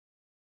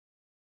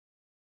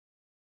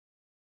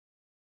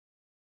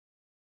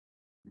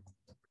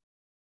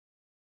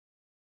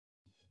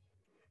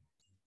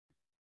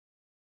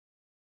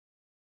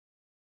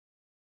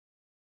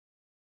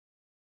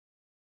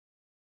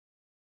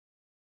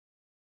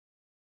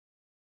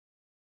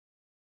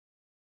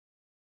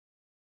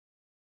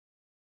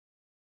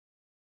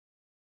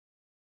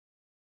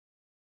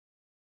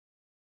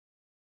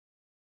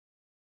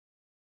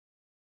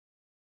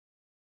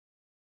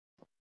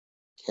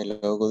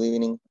Hello, good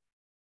evening.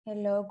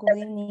 Hello, good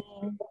evening.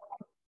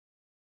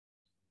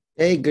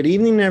 Hey, good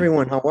evening,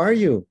 everyone. How are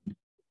you?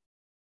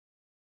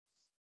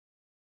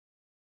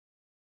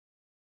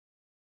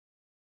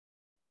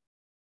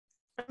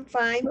 I'm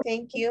fine,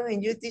 thank you.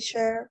 And you,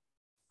 teacher?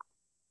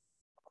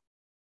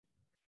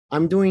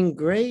 I'm doing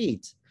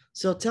great.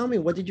 So tell me,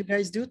 what did you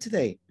guys do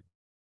today?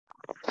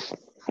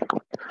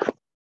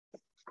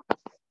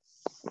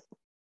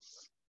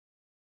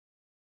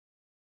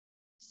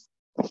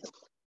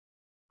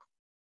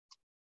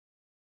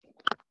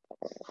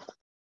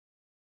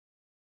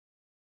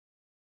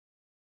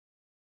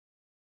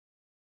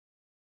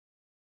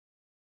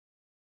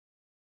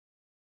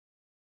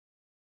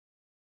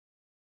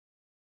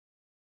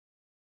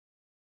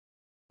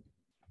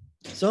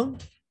 So,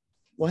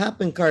 what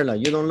happened, Carla?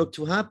 You don't look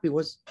too happy.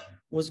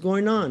 What's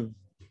going on?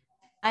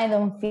 I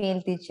don't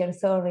feel, teacher,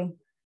 sorry.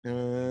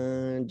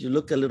 You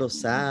look a little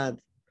sad.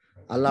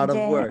 A lot of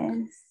work.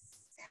 Yes.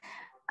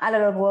 A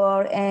lot of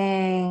work,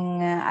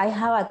 and I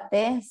have a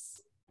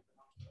test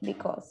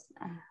because,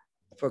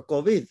 For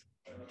COVID.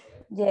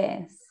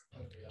 yes,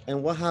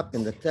 And what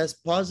happened? The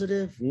test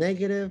positive,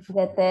 negative?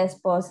 the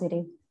test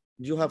positive.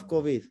 You have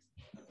COVID.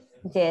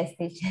 Yes,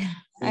 teacher,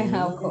 I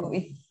have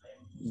COVID.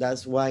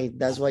 That's why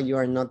you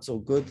are not so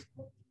good.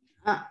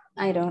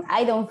 I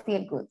don't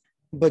feel good.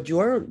 But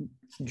you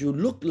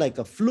look like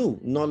a flu,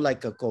 not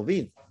like a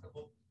COVID.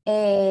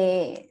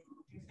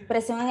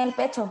 Presión en el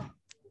pecho.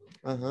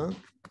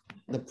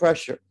 The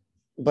pressure.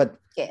 But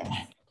Yes.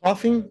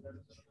 coughing?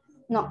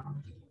 No.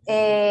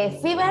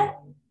 Fever?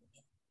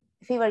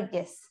 Fever,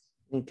 yes.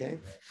 Okay.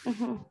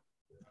 Mhm.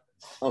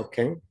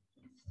 Okay.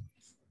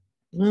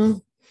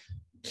 Well,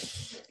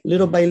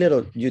 little by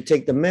little, you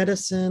take the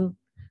medicine,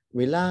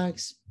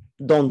 relax,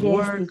 don't Yes,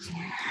 work,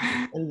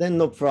 teacher. and then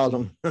no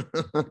problem.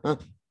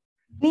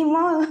 Ni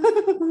modo.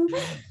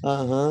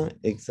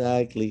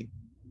 Exactly.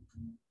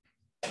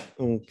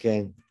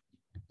 Okay.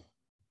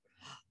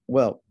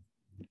 Well,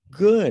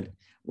 good.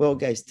 Well,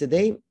 guys,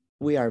 today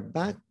we are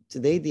back.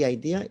 Today, the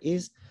idea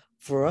is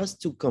for us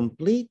to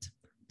complete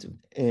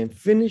and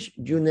finish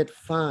Unit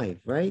 5,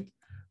 right?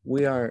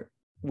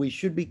 We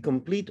should be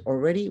complete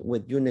already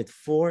with Unit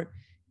 4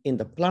 in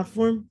the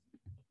platform.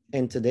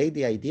 And today,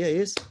 the idea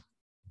is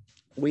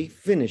we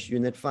finish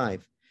Unit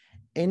 5.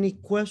 Any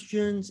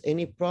questions,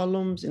 any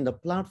problems in the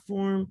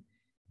platform,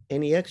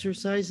 any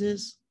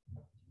exercises?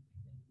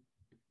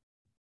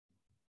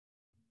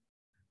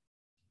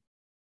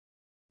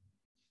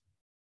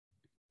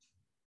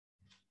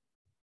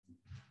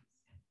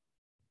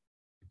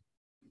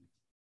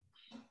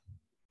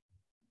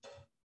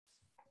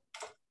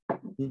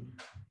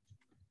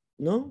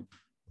 No?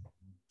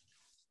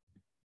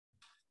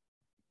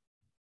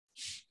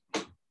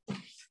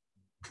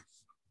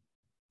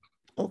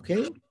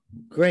 Okay,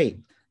 great.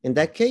 In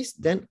that case,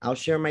 then I'll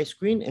share my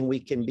screen and we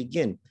can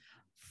begin.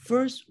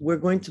 First, we're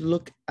going to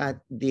look at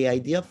the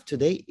idea of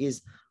today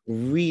is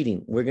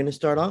reading. We're going to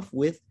start off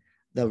with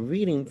the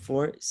reading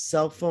for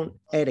cell phone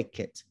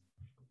etiquette.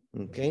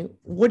 Okay,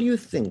 what do you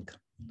think?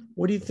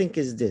 What do you think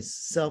is this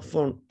cell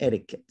phone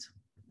etiquette?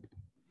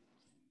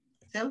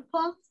 Cell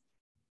phone?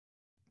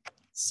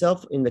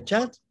 In the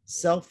chat,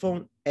 cell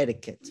phone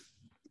etiquette.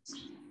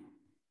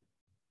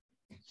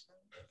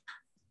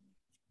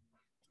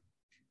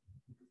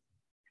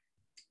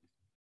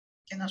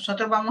 Que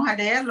nosotros vamos a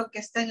leer lo que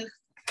está en el...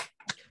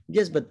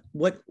 Yes, but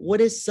what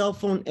is cell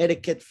phone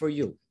etiquette for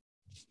you?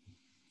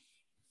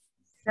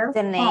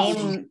 The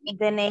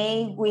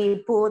name we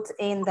put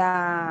in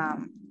the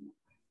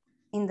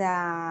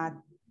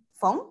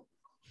phone.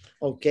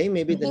 Okay,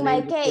 maybe the In name my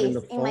you put in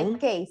the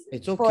case, phone.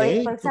 It's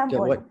okay.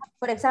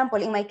 For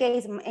example, in my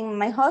case, in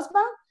my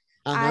husband,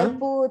 I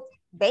put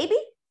baby.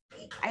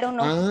 I don't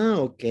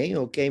know.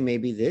 Okay.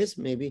 Maybe this,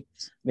 maybe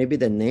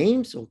the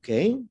names.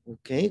 Okay,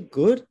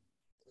 good.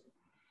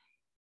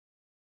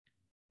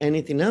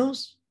 Anything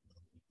else?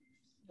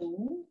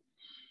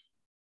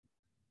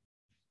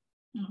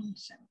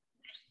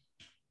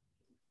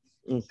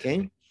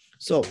 Okay,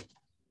 so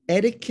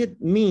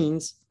etiquette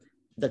means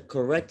the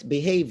correct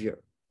behavior.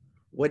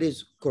 What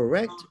is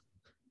correct?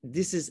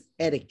 This is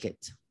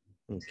etiquette.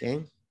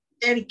 Okay.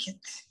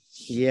 Etiquette.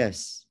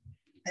 Yes,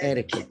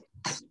 etiquette.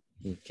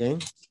 Okay.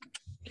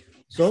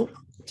 So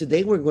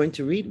today we're going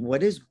to read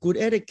what is good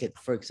etiquette.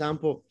 For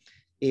example,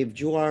 if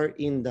you are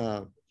in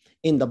the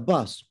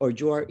bus or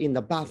you are in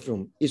the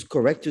bathroom, is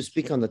correct to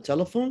speak on the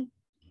telephone?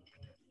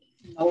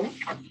 No.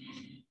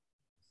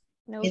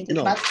 In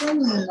the bathroom,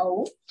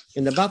 no.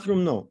 In the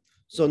bathroom, no.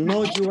 So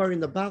no, you are in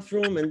the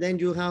bathroom and then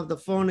you have the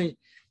phone. And,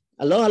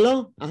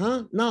 hello.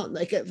 No,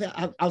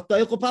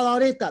 estoy ocupado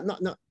ahorita.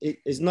 No,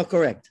 it's not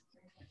correct.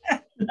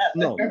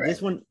 No, correct.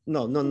 This one,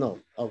 no.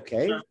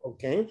 Okay.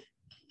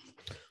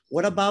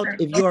 What about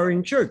if you are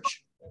in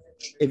church?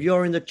 If you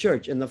are in the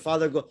church and the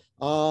father goes,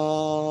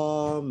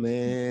 oh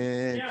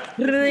man,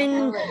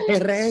 ring,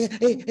 and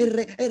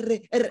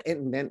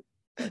then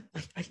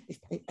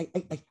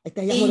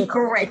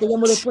incorrect.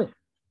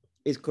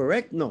 Is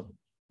correct? No.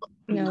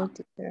 No,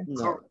 teacher.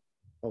 No.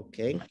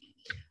 Okay.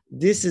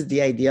 This is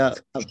the idea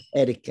of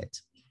etiquette.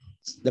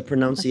 The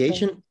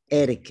pronunciation,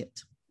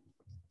 etiquette.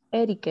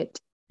 Etiquette.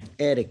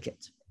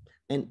 Etiquette.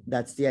 And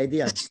that's the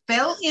idea.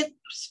 Spell it,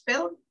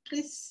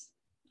 please.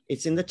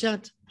 It's in the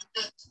chat.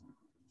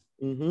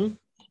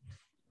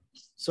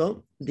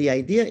 So the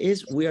idea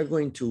is we are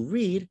going to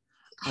read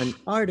an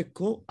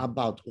article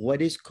about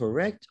what is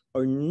correct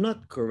or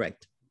not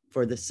correct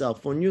for the cell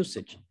phone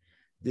usage.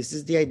 This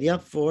is the idea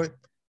for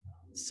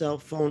cell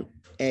phone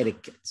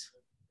etiquette.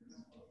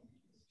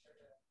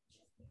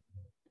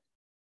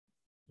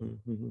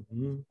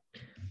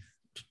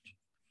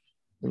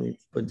 Let me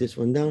put this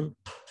one down.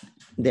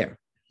 There.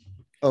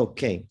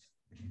 Okay.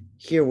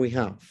 Here we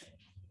have.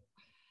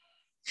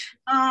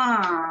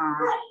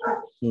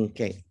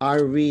 Okay,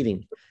 our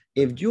reading.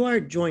 If you are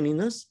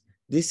joining us,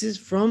 this is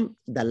from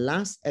the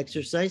last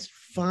exercise,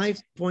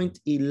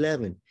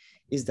 5.11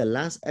 is the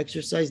last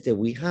exercise that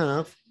we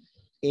have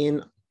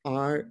in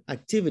our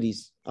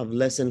activities of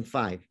lesson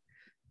 5.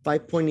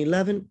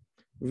 5.11,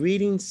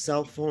 reading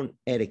cell phone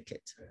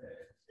etiquette.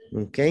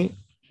 Okay,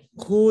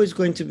 who is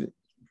going to be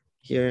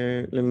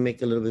here? Let me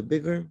make it a little bit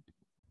bigger.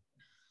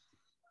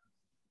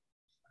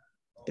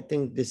 I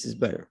think this is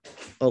better.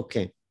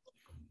 Okay.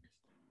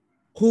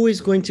 Who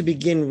is going to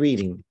begin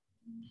reading?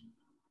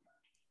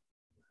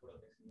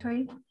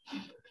 Sorry.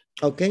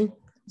 Okay,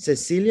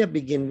 Cecilia,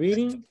 begin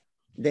reading.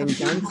 Then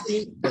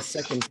Yancy, the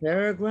second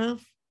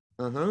paragraph.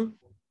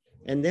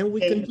 And then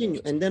we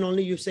continue. And then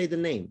only you say the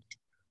name.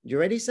 You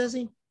ready,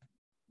 Ceci?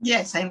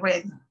 Yes, I'm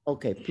ready.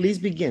 Okay, please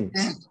begin.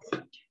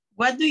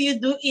 What do you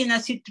do in a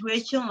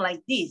situation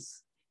like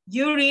this?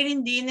 You're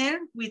eating dinner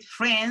with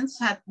friends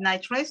at a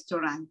nice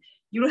restaurant.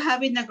 You're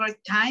having a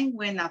great time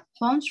when a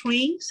phone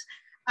rings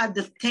at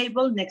the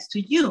table next to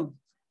you.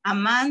 A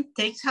man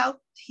takes out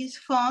his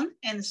phone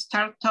and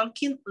starts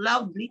talking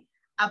loudly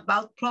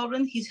about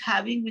problems he's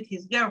having with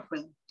his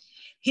girlfriend.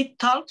 He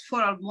talked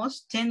for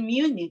almost 10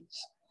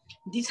 minutes.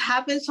 This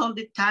happens all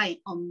the time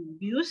on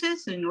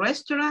buses, in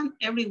restaurants,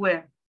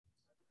 everywhere.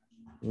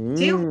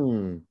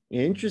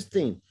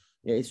 Interesting.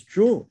 Yeah, it's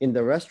true. In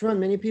the restaurant,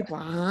 many people,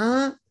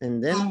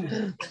 and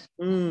then,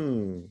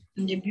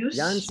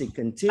 Yancy,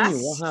 continue.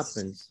 What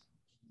happens?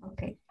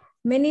 Okay.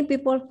 Many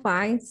people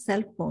find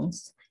cell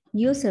phones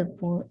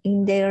useful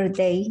in their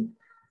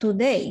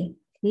day-to-day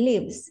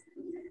lives,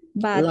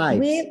 but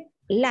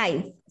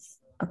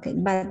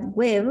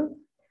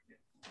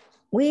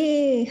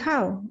we've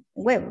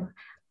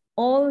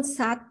all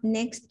sat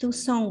next to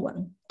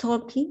someone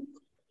talking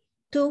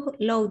too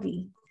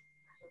loudly.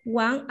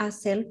 Want a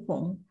cell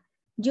phone.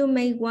 You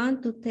may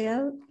want to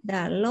tell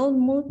the loud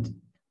mood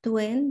to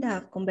end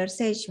the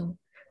conversation,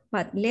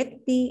 but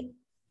let the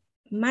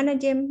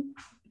management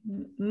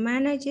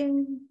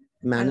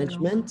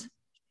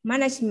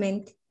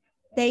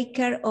take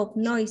care of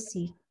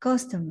noisy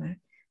customer.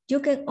 You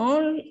can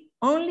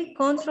only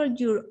control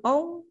your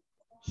own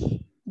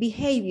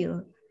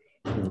behavior.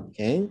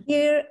 Okay.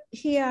 Here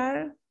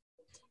are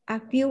a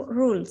few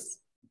rules.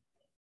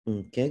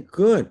 Okay,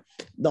 good.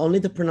 Only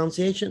the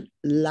pronunciation,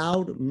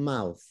 loud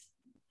mouth.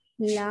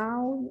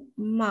 Loud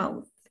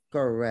mouth.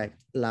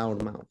 Correct,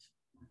 loud mouth.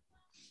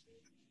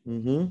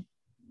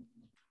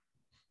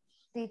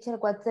 Teacher,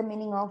 what's the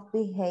meaning of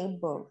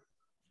behavior?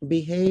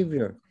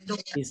 Behavior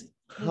is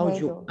how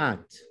you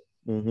act.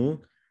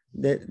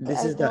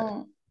 This is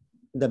the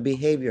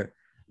behavior,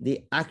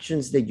 the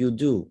actions that you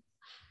do.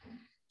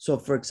 So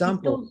for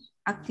example,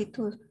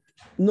 attitude.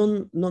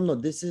 No,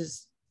 this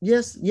is,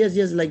 yes,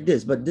 like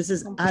this, but this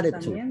is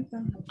attitude.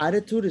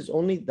 Attitude is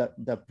only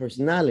the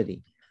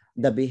personality.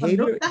 The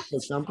behavior is, for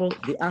example,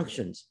 the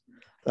actions.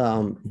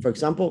 For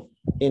example,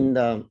 in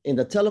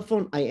the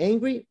telephone, I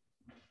angry.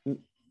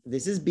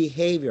 This is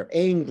behavior,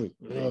 angry.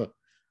 This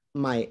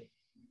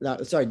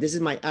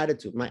is my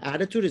attitude. My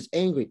attitude is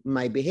angry.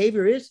 My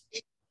behavior is,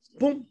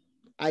 boom,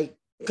 I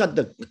cut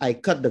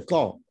the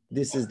call.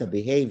 This is the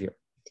behavior.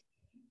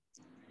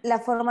 La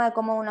forma de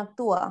cómo uno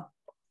actúa.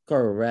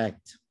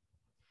 Correct.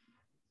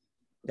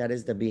 That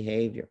is the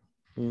behavior.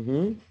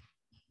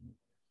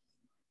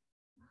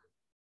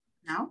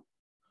 Now,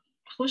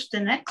 who's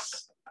the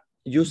next?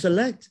 You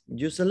select,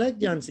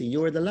 Yancy.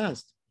 You were the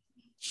last.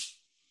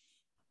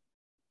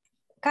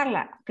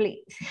 Carla,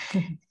 please.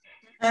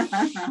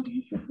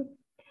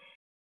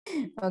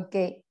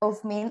 Okay,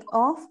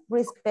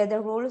 respect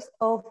the rules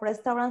of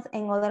restaurants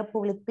and other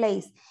public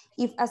places.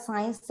 If a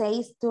sign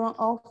says turn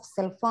off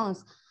cell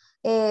phones,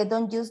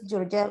 don't use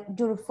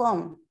your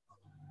phone.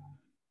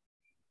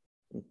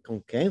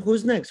 Okay,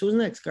 who's next,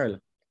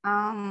 Carla?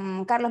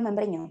 Carlos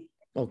Membreño.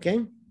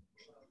 Okay.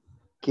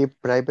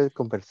 Keep private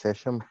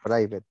conversation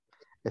private.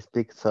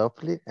 Speak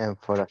softly and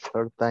for a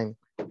short time.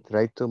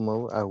 Try to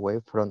move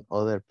away from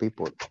other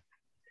people.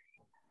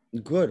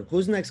 Good.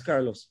 Who's next,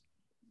 Carlos?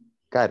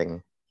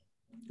 Karen.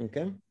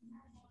 Okay.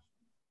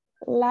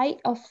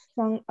 Light off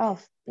phone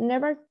off.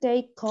 Never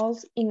take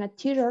calls in a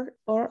theater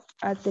or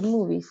at the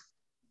movies.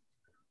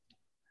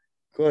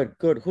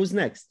 Good. Who's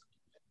next?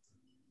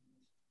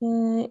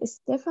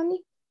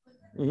 Stephanie.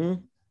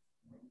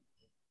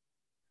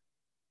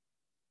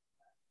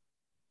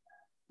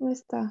 ¿Dónde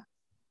está?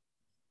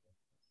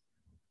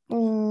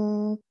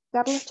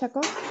 Carlos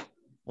Chaco.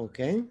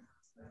 Okay.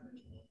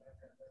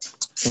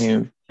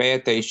 Pay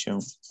attention.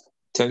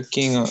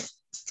 Talking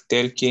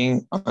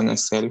on a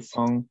cell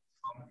phone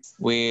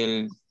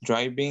while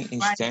driving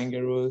is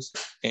dangerous,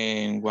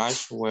 and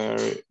watch where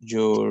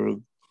you're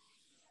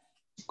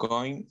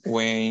going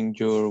when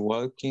you're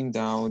walking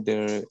down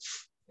the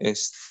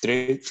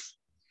street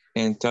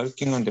and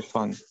talking on the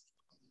phone.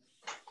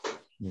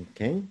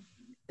 Okay,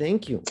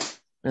 thank you.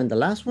 And the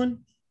last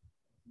one?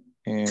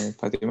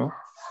 Fatima.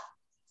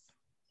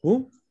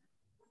 Who?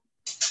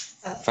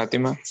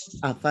 Fatima.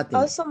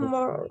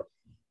 Fatima.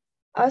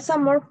 Also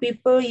more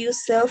people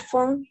use cell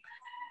phone,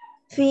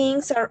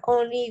 things are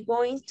only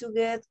going to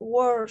get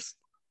worse.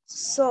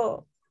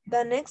 So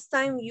the next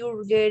time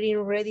you're getting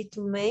ready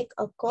to make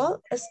a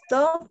call,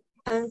 stop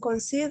and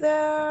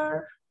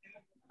consider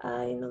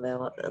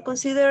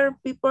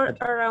people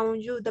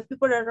around you, the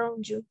people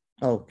around you.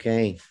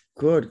 Okay,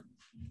 good,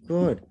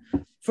 good.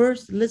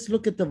 First, let's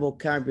look at the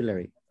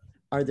vocabulary.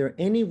 Are there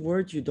any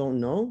words you don't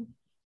know?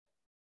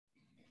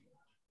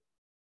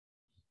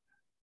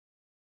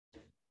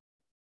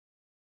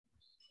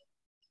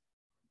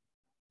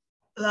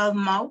 Loud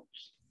mouth.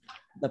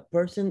 The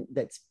person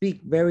that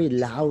speak very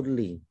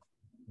loudly.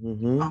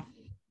 Oh.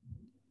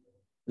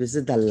 This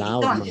is the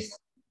loud mouth.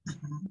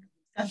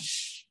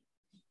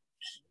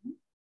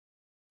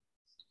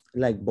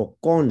 Like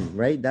bocón,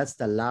 right? That's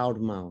the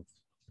loud mouth.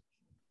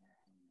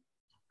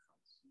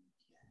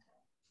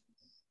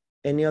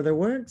 Any other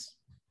words?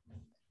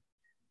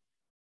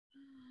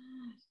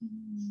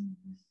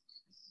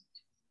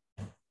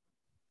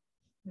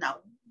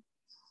 No.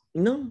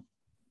 No?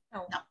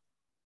 No.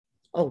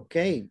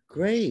 Okay,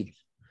 great.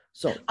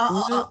 So,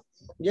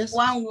 yes.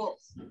 One word,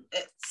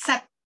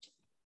 sat.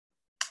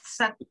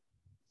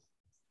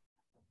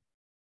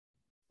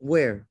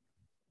 Where?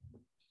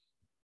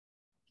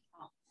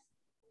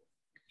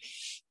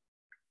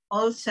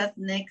 All sat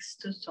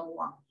next to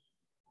someone.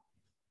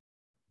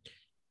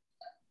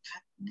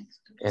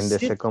 In the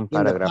second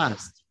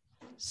paragraph.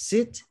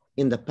 Sit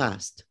in the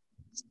past.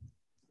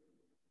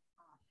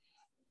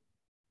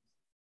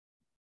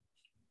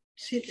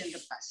 Sit in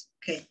the past.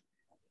 Okay.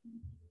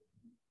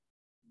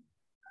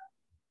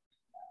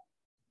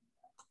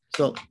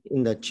 So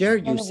in the chair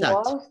you sat.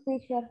 Was,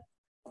 teacher.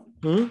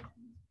 Hmm?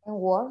 And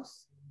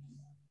was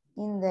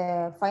in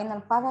the final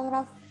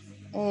paragraph.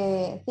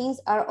 Things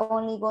are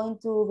only going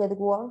to get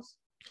worse.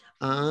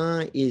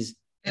 Is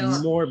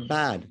more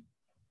bad.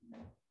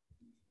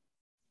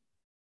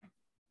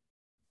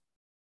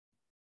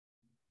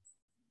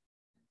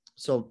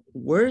 So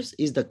worse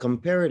is the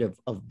comparative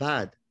of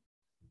bad.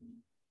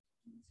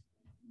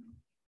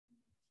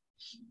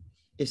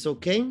 It's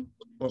okay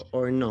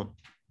or no?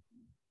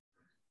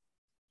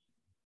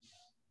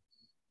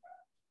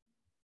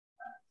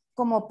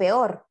 Como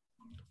peor.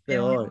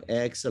 Peor,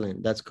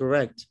 excellent, that's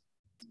correct.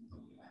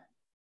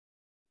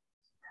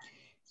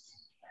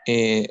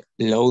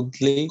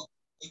 Loudly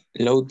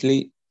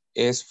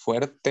es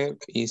fuerte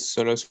y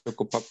solo se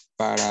ocupa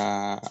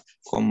para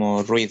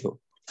como ruido.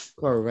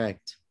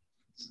 Correct.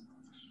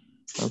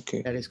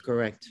 Okay. That is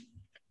correct.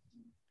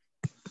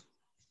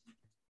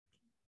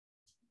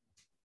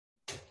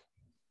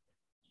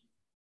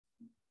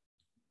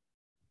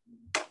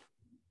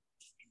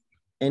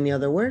 Any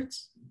other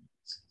words?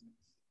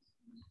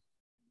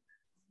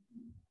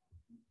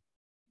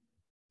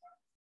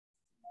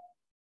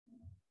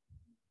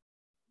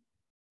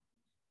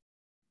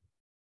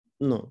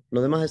 No.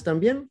 ¿Los demás están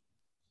bien?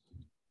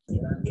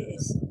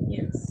 Yes,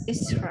 yes,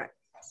 it's right.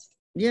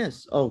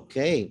 Yes,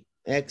 okay,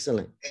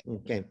 excellent.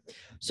 Okay,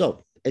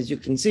 so as you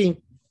can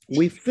see,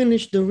 we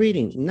finished the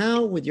reading.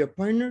 Now with your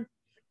partner,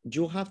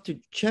 you have to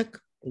check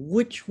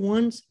which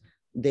ones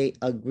they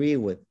agree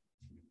with.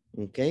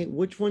 Okay,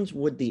 which ones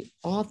would the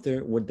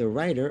author, would the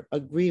writer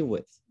agree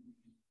with?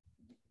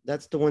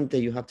 That's the one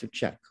that you have to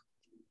check.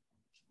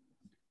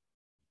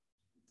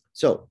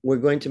 So we're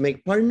going to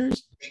make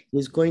partners.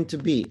 It's going to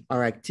be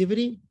our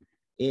activity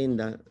in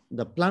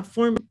the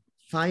platform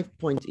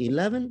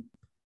 5.11,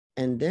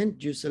 and then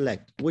you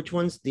select which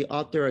ones the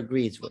author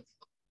agrees with.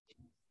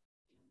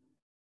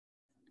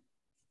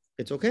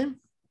 It's okay?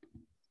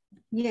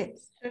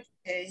 Yes.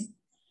 Okay.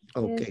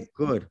 Okay, yes.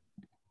 Good.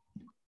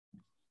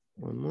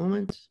 One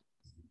moment.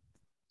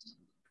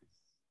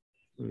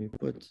 Let me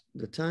put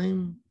the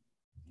time.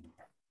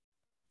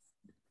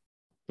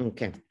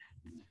 Okay.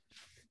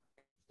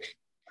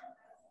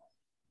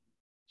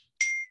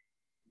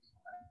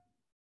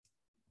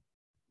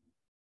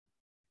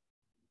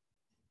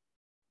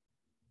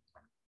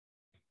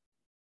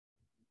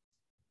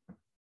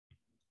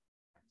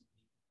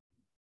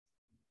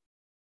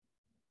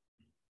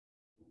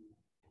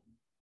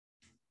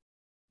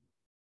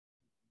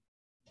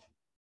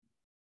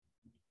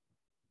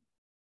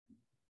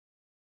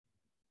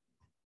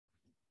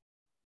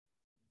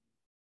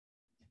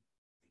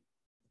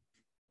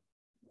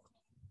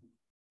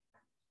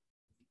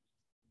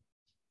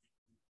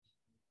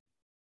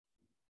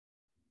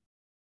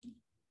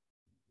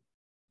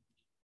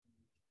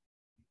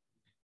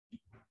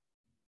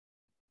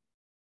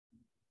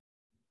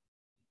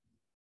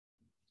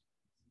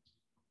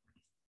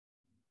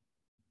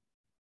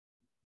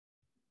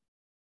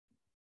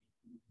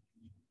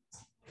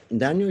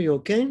 Daniel, you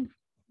okay?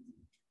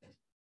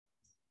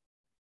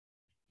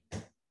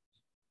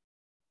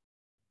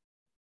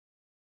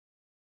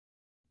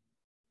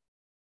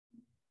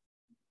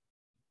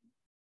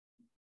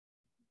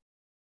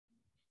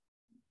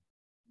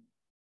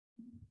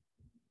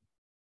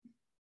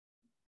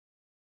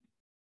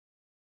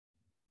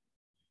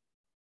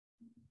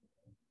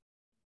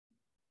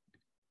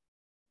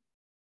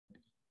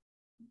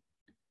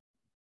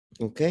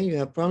 Okay, you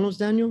have problems,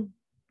 Daniel?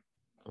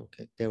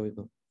 Okay, there we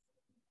go.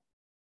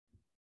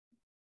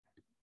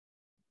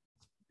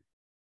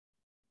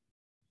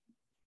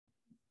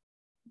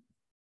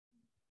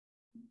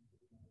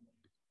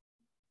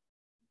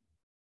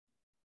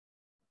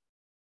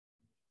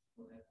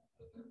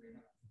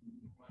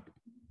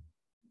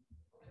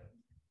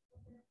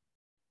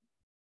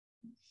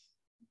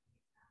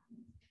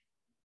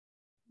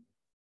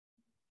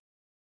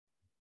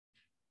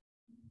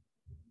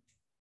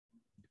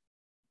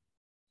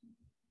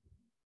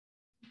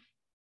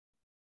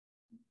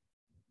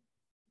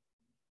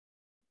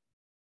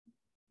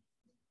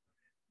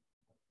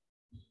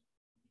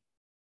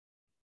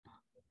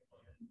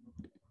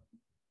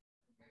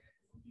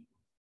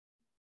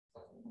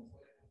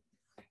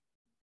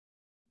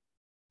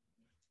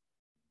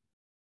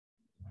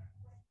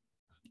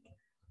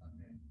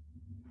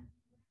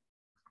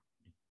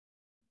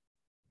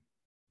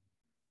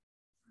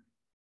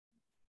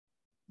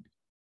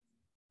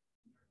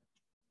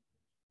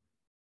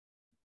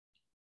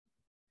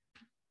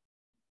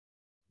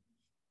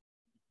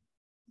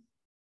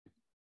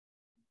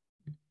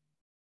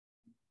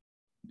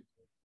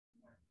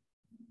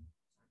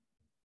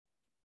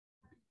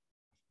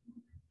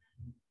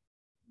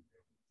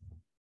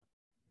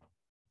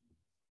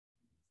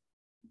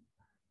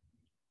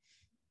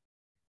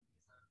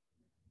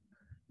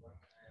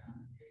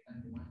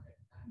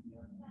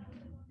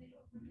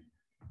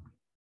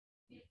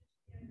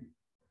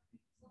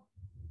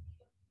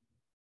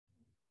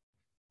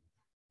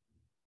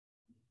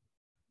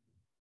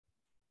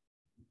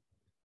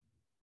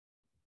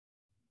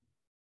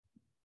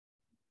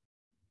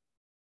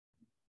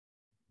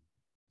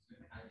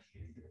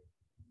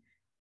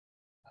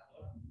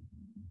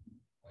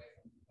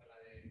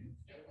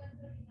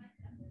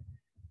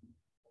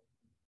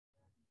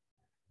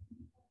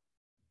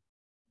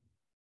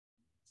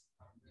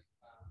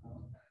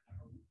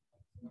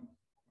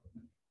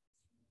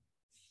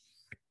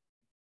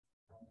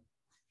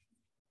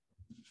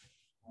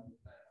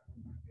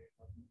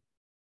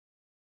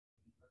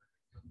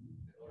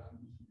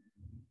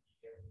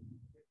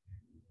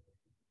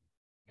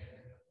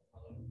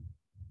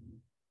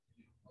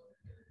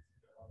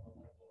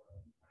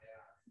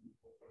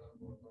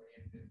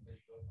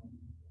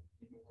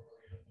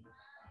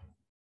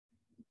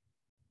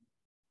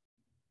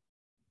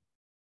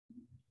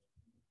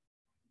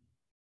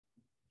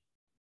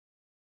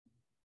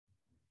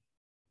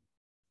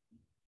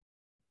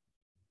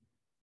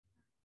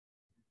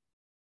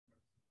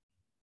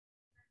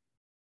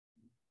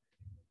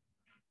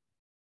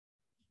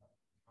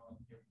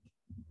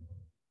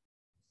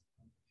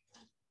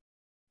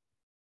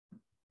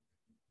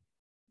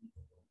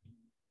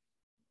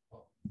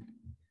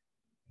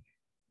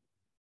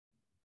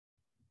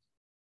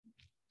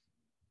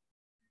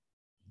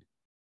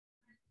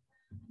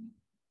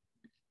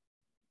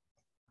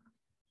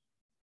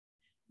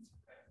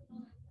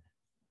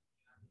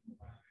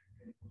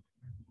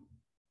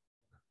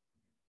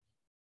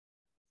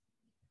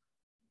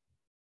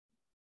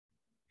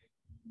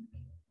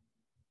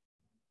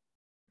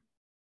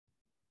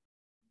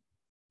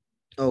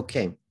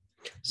 Okay,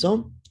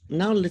 so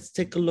now let's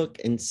take a look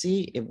and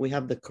see if we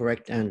have the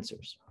correct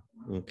answers.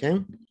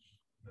 Okay,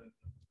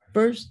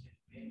 first,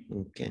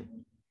 okay.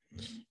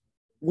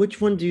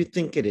 Which one do you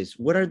think it is?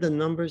 What are the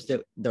numbers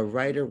that the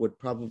writer would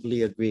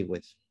probably agree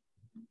with?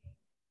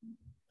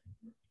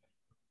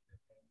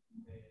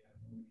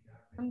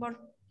 Number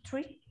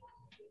 3.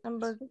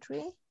 Number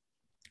 3.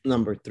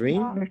 Number 3.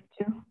 Number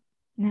 2.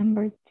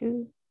 Number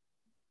 2.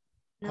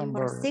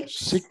 Number 6.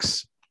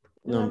 6.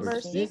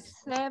 Number 6, 6.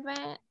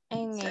 7,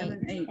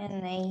 and 8.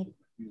 And 8.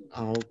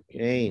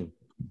 Okay.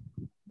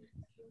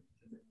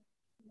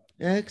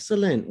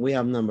 Excellent. We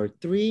have number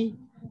 3,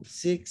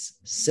 6,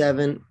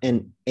 7,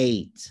 and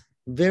 8.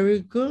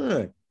 Very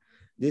good.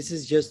 This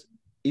is just,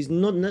 it's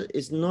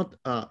not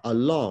a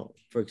law,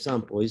 for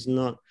example. It's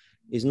not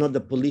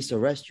the police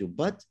arrest you,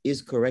 but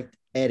is correct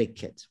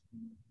etiquette.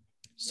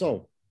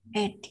 So,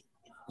 Etiquette.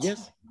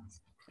 yes.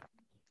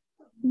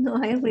 No,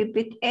 I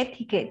repeat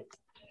etiquette.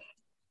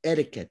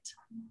 Etiquette.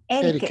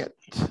 Etiquette.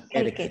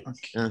 Etiquette.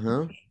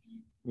 Uh-huh.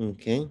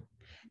 Okay.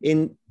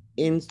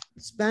 In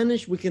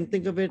Spanish, we can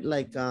think of it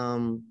like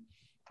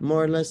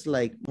more or less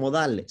like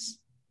modales.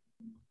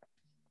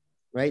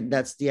 Right?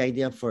 That's the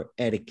idea for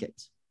etiquette.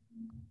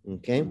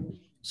 Okay.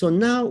 So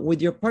now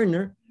with your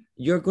partner,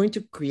 you're going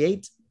to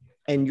create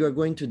and you're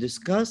going to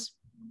discuss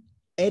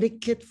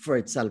etiquette for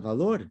El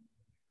Salvador.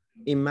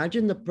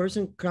 Imagine the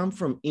person come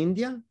from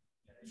India,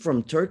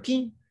 from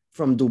Turkey,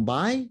 from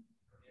Dubai,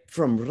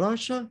 from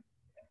Russia,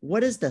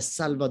 What is the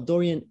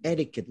Salvadorian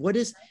etiquette? What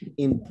is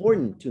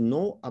important to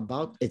know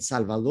about El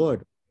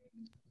Salvador?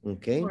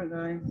 Okay.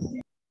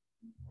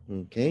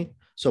 Okay.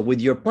 So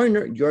with your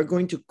partner, you're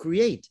going to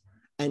create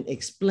and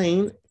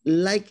explain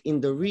like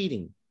in the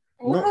reading.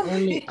 Not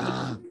only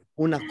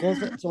una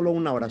cosa, solo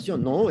una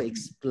oración. No,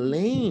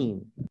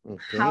 explain.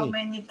 Okay. How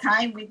many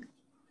times we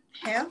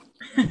have?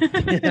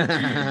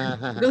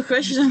 Good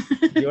question.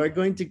 You are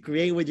going to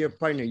create with your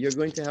partner. You're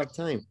going to have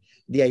time.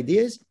 The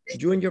idea is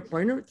you and your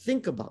partner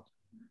think about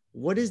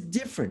what is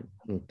different,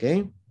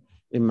 okay?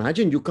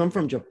 Imagine you come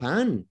from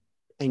Japan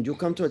and you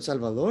come to El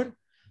Salvador.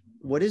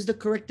 What is the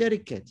correct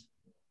etiquette?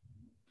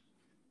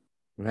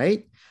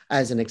 Right?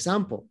 As an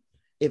example,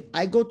 if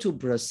I go to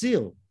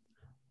Brazil,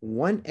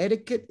 one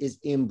etiquette is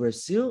in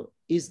Brazil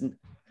is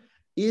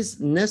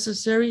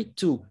necessary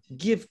to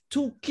give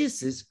 2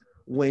 kisses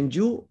when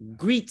you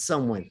greet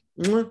someone.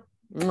 Mwah,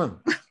 mwah.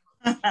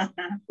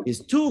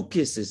 It's 2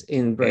 kisses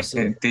in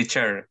Brazil.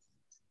 Teacher.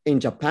 In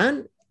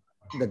Japan,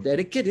 the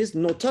etiquette is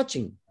no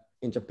touching.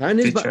 In Japan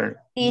is Teacher.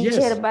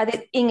 Teacher,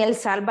 but in El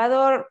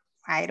Salvador,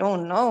 I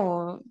don't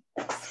know.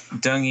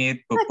 Don't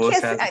eat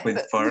pupusas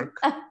with fork.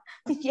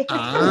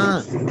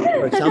 Yes.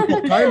 For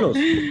example,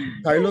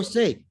 Carlos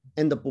say,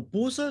 and the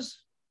pupusas,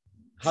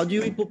 how do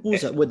you eat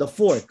pupusa? With a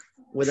fork,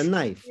 with a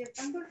knife?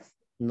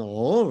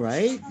 No,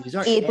 right? These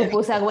are Eat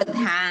pupusa with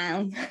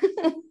hands.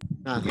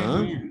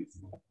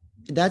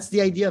 That's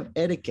the idea of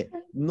etiquette.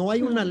 No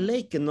hay una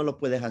ley que no lo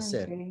puedes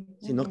hacer,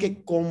 sino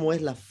que cómo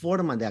es la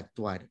forma de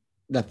actuar,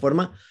 la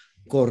forma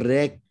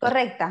correcta.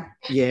 Correcta.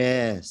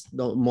 Yes,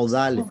 the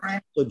modales.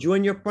 So you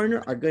and your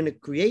partner are going to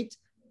create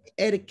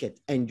etiquette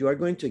and you are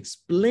going to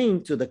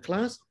explain to the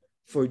class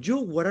for you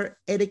what are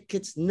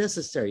etiquettes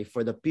necessary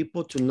for the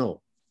people to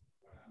know.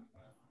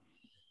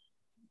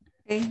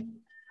 Okay.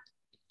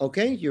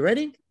 Okay, you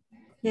ready?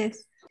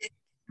 Yes.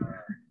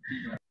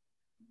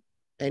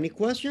 Any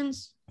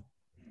questions?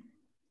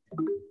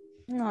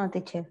 No,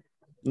 teacher.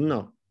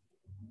 No.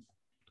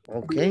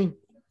 Ok.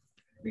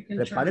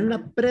 Preparen la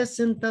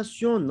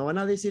presentación. No van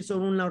a decir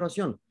solo una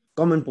oración.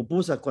 Comen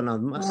pupusa con las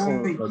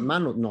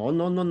manos. No,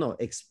 no, no, no.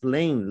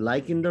 Explain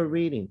like in the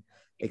reading.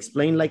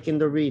 Explain like in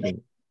the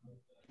reading.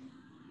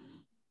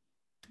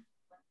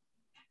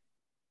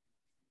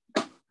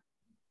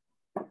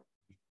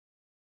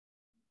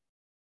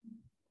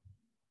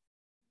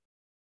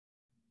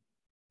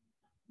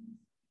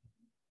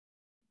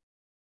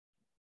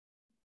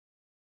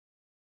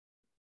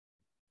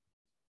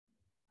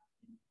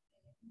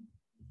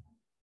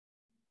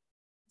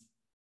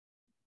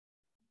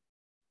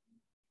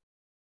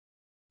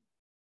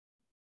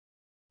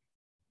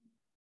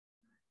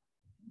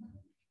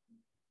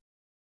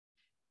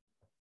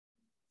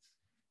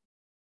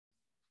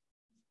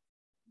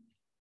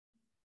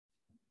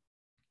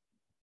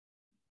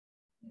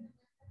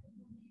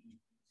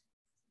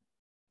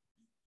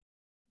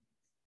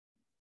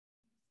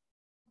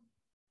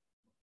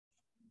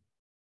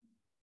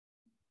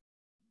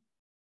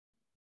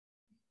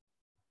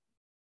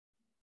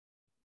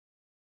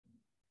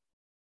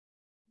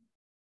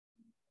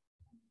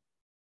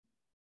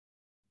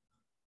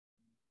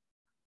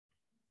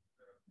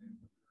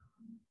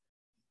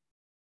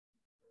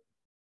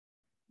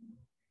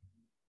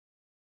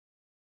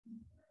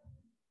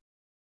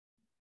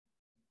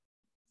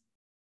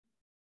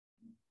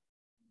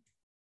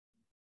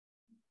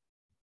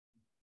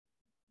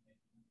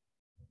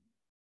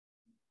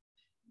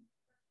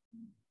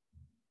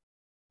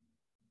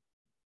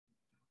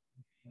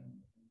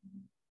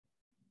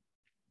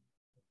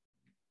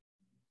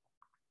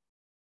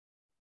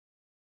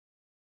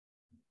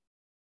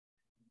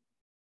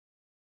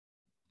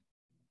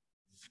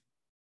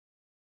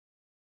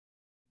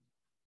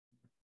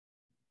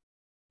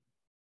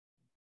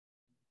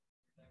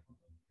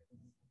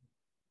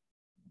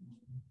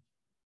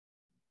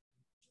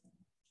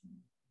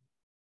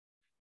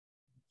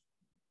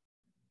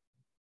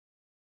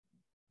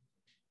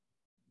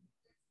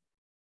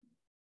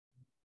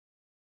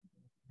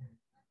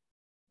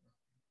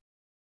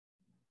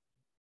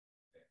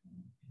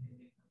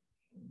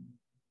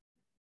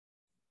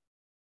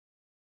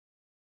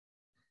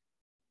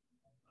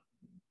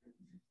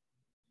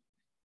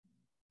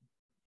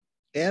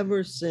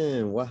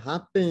 Everson, what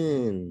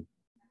happened?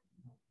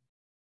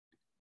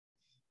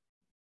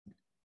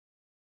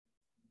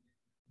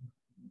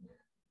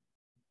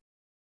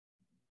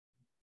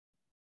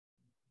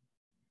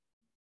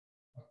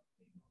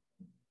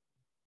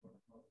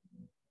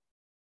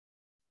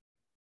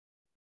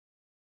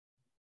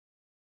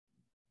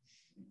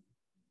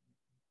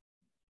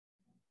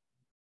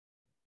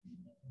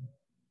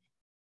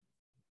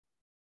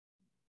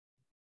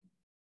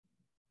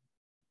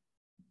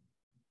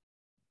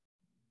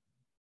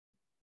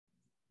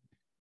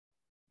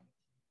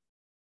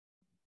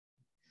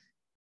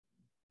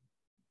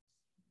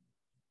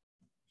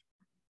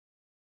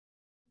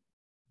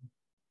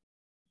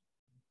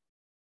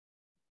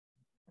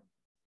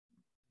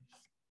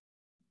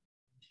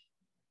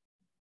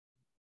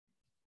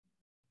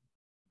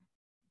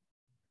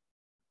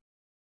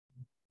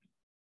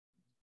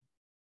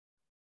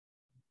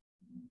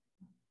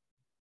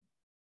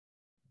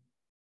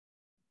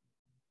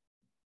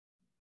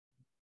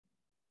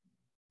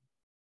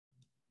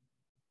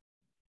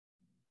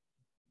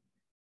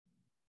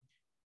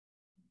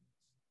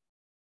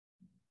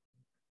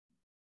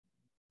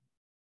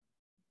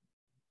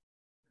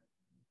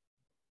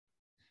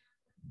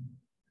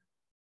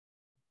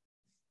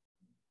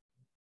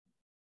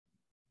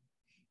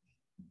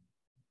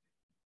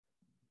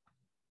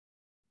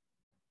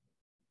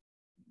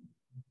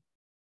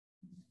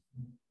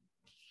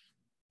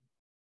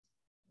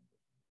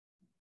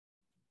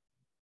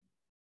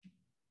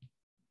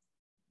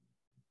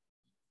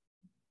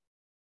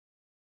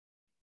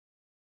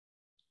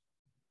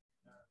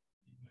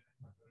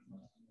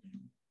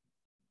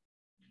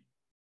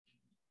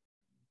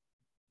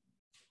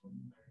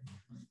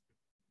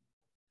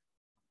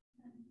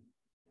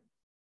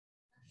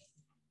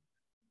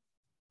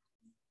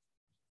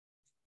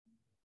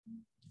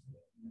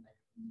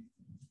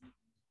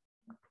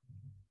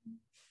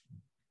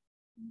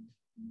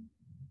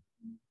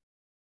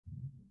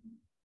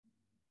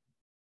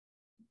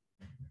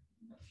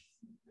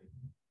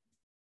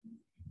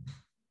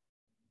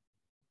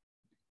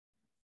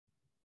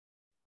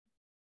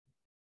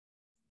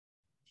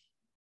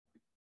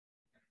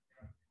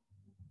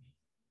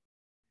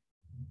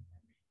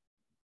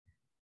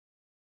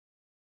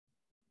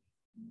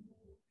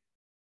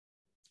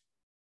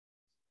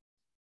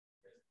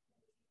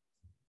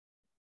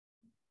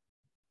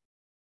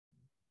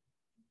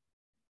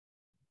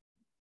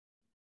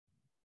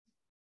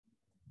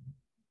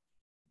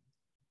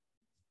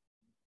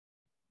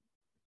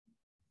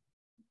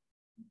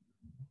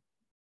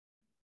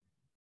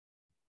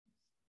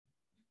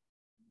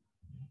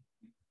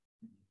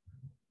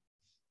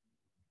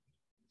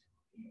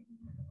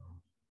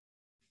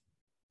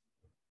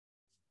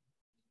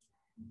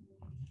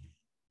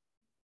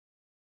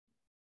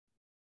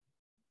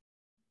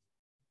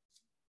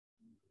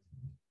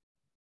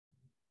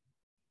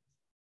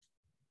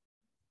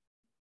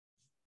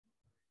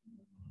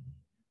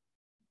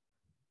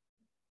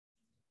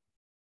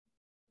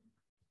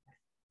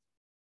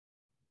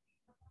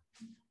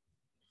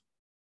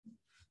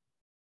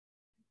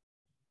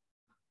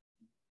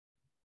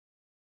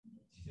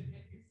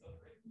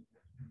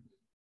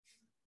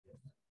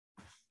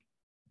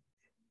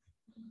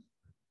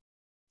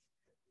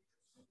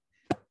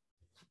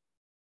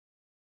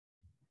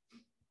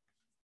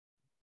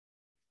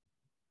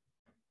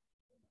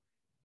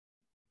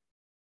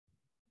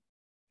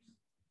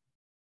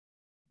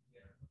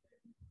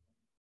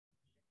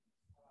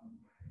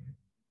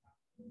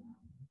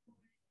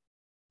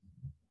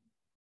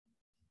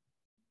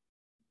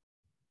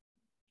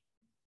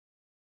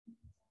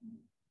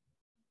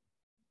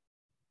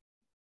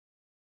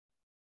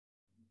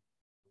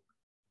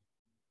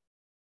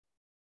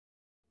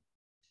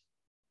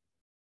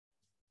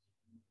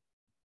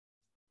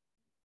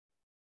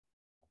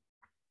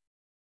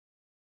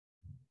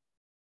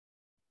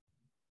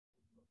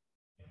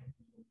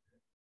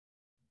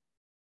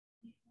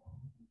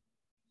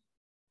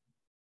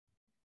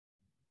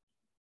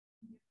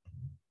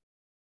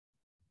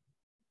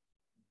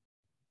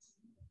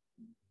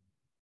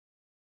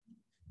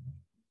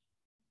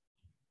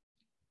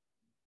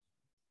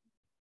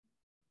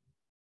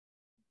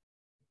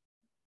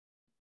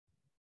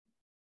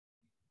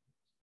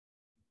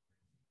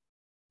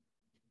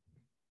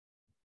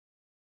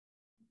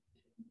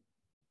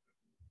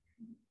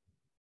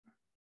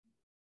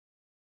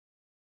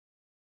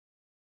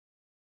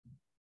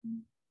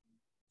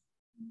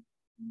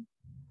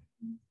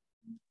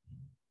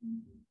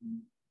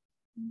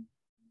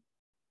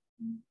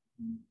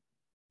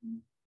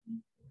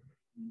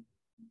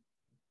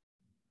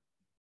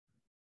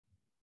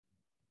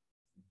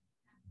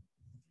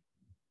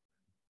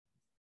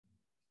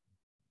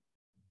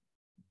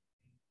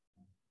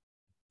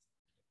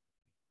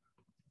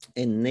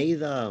 And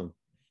Neida,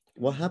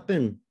 what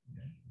happened?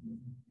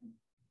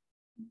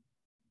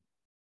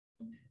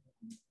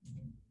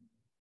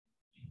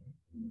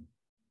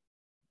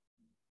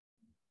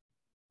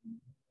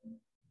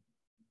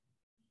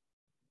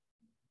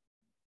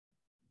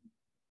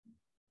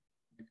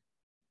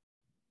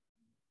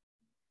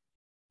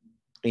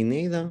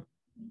 Neida.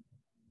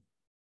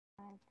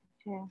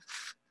 Yeah.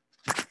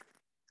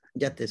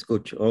 Ya te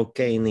escucho.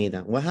 Okay,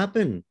 Neida. What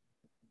happened?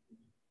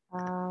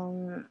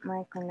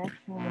 My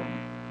connection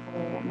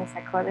me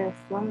sacó del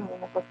Zoom y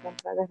no puedo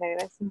entrar de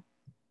regreso.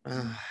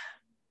 Ah,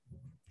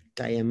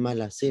 cae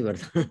mal así,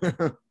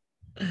 ¿verdad?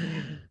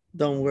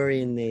 Don't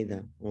worry,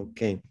 Neida.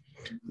 Okay.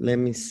 Let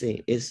me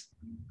see.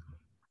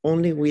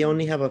 We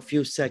only have a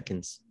few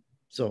seconds,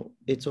 so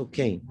it's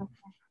okay.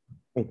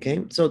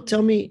 Okay. So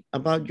tell me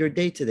about your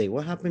day today.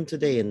 What happened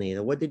today,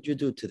 Neida? What did you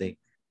do today?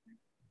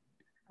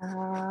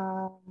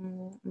 My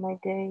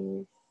day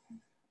is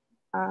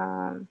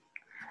a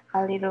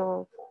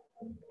little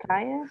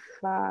tired,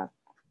 but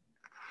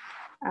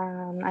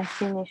I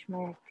finished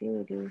my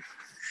activities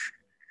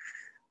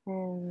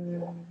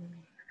and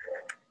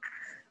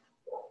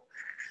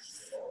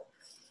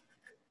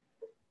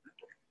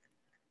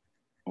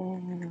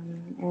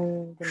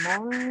in the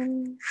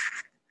morning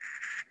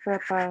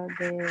prepare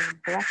the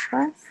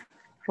breakfast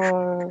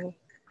for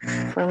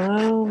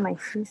me, my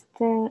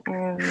sister,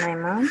 and my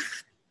mom.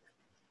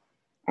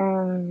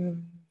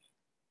 And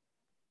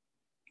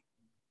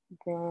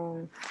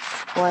then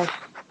wash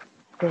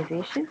the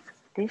dishes.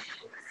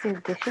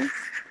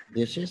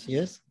 Dishes,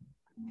 yes.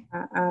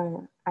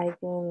 I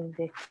do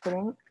the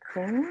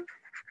cleaning.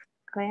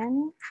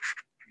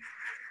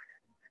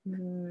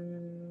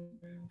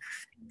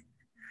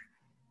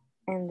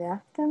 In the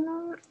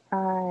afternoon,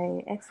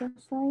 I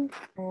exercise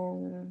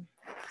and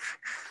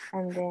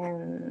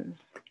then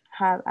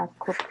have a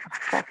cup of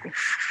coffee.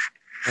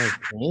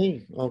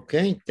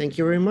 Okay. Thank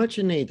you very much,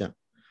 Neida.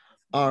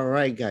 All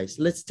right, guys,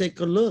 let's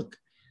take a look.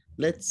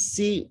 Let's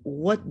see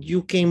what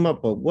you came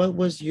up with. What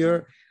was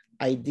your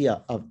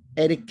idea of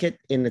etiquette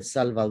in El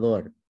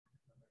Salvador?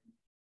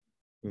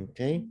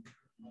 Okay.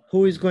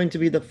 Who is going to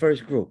be the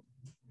first group?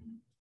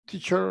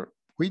 Teacher,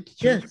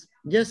 teacher?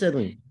 Yes,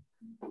 Edwin.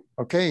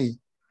 Okay.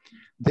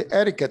 The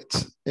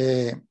etiquette.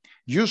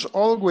 Use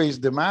always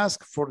the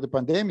mask for the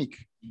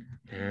pandemic.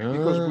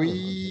 Because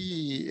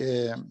we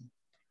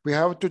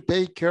have to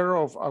take care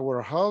of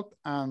our health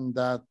and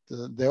that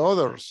the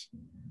others.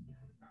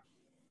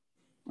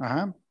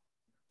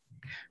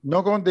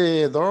 Knock on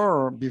the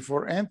door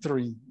before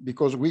entering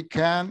because we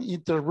can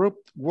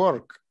interrupt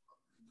work.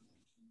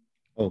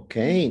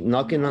 Okay,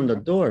 knocking on the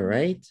door,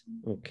 right?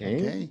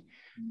 Okay.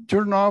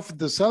 Turn off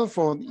the cell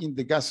phone in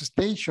the gas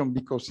station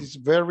because it's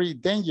very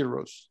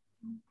dangerous.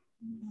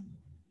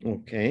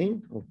 Okay.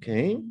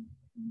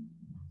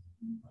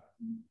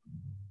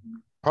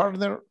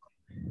 Partner.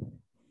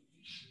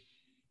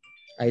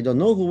 I don't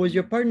know who was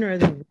your partner.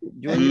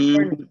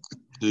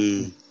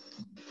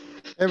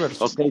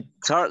 Everson. Okay,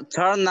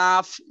 turn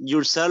off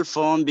your cell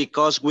phone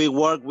because we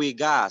work with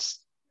gas.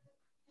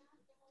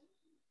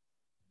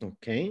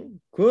 Okay,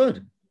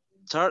 good.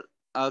 Don't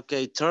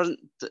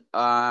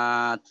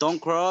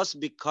cross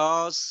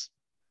because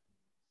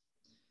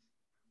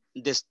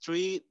the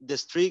street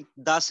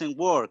doesn't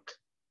work.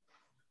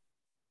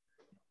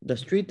 The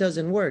street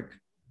doesn't work.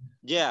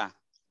 Yeah.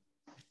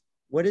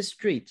 What is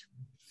street?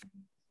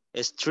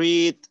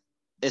 Street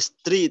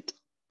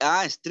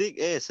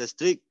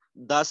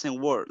doesn't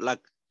work.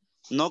 Like,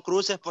 no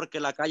cruces porque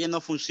la calle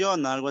no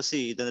funciona, algo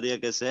así tendría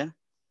que ser.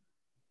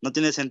 No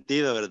tiene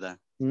sentido, ¿verdad?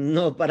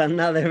 No, para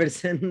nada,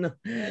 Everson. No.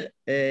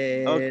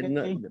 Okay.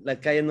 No, la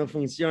calle no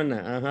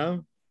funciona.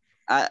 Ajá.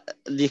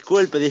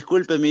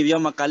 Disculpe mi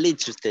idioma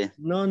caliche usted.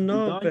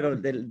 No, pero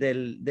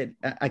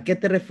 ¿a qué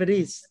te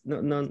referís?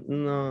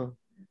 No.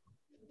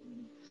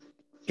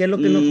 ¿Qué es lo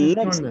que no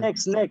funciona?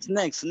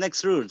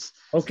 Next rules.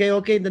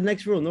 Okay, the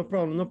next rule, no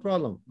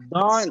problem.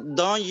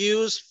 Don't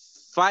use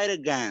fire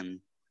gun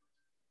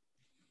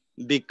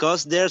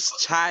because there's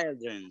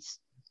children.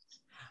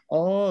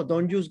 Oh,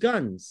 don't use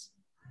guns.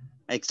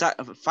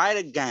 Exacto,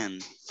 fire gun.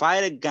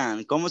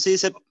 ¿Cómo se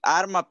dice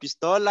arma,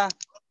 pistola?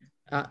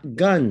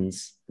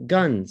 Guns.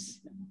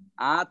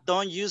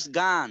 Don't use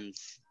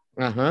guns.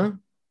 Uh-huh.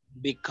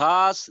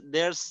 Because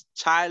there's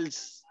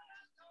childs.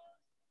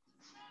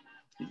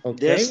 Okay.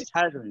 There's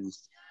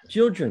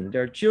children.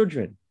 There are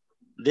children.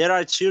 There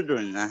are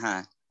children.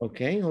 Uh-huh.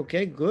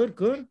 Okay,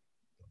 good.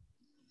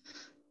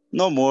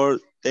 No more,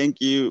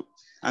 thank you.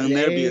 I'm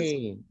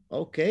nervous.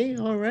 Okay,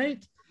 all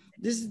right.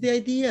 This is the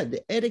idea,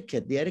 the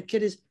etiquette. The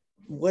etiquette is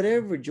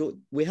whatever.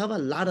 We have a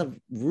lot of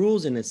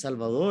rules in El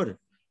Salvador,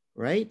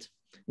 right?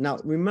 Now,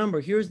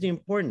 remember, here's the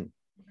important.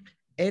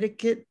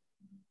 Etiquette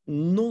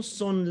no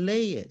son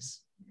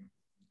leyes.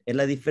 Es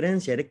la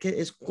diferencia. Etiquette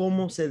es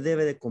cómo se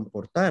debe de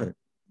comportar,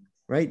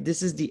 right?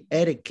 This is the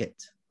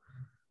etiquette.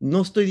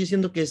 No estoy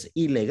diciendo que es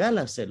ilegal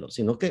hacerlo,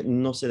 sino que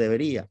no se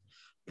debería.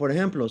 Por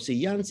ejemplo, si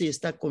Yancy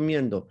está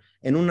comiendo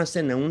en una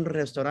cena en un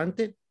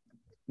restaurante,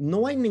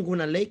 no hay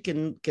ninguna ley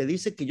que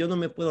dice que yo no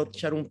me puedo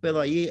echar un pedo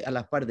ahí a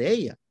la par de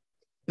ella.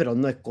 Pero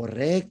no es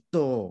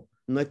correcto.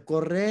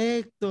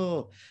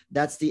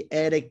 That's the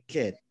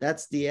etiquette.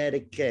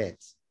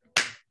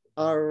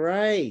 All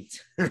right.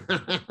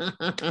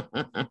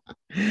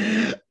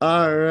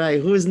 All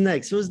right. Who's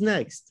next?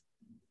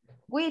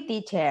 We,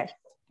 teacher.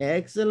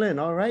 Excellent.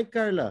 All right,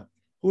 Carla.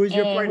 Who is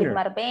your partner? With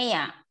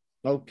Marbella.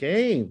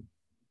 Okay.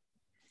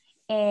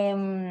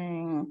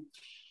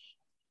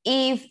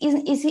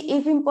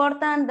 If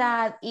important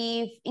that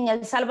if in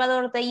El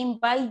Salvador they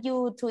invite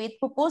you to eat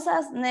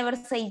pupusas, never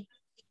say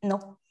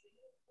no.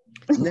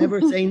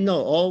 Never say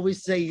no.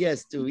 Always say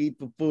yes to eat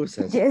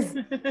pupusas. Yes.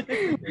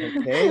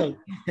 Okay.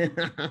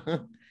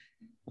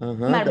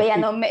 Marbella,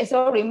 no,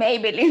 sorry,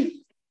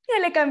 Maybelline. Ya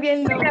le cambié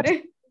el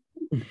nombre.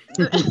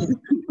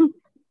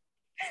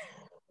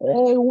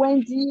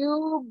 When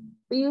you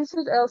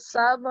visit El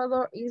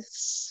Salvador,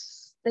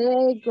 is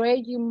the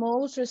grade you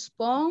most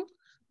respond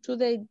to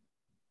the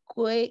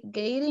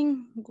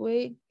gating?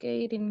 I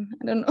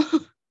don't know.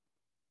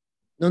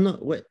 No.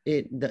 Wait,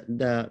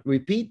 the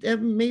repeat,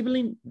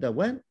 Maybelline. The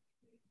what?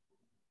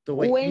 The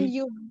way when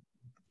you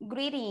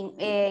greeting,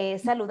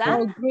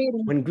 saludar.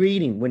 When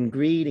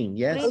greeting,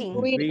 yes.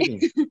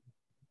 Greeting.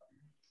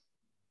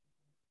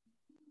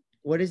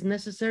 What is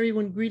necessary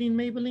when greeting,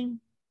 Maybelline?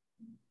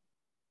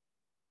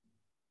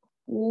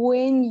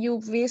 When you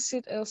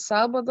visit El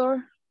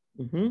Salvador,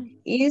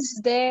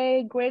 is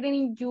the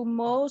greeting you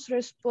most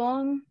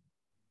respond?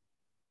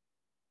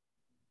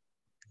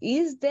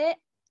 It's the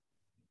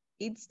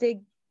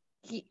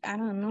I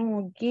don't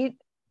know,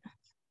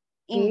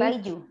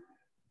 invite you.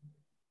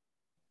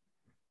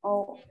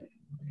 Oh.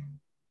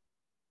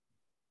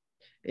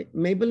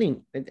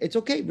 Maybelline, it's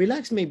okay.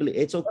 Relax, Maybelline.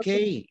 It's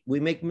okay. We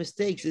make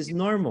mistakes. It's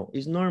normal.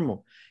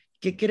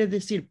 ¿Qué quiere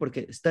decir?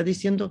 Porque está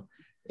diciendo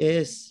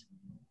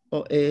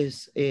lo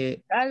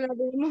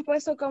hemos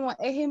puesto como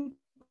es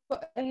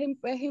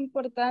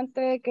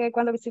importante que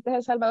cuando visites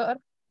El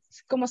Salvador,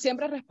 como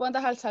siempre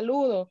respondas al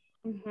saludo.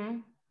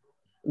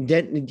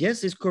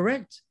 Yes, it's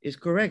correct.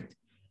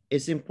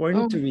 It's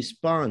important to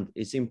respond.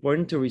 It's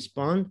important to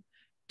respond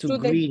to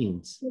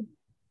greetings.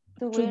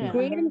 To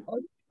greeting.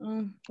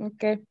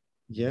 Okay.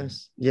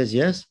 Yes,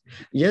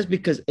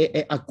 because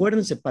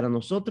acuérdense, para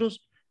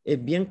nosotros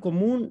es bien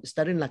común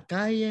estar en la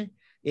calle,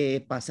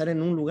 pasar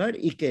en un lugar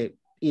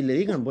y le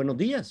digan buenos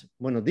días,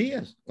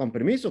 con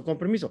permiso.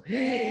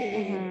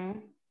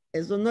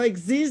 Eso no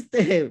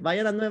existe.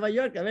 Vayan a Nueva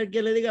York a ver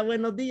quién le diga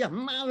buenos días,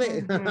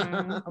 mame.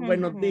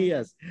 Buenos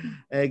días.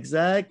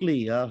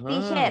 Exactly.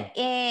 Teacher,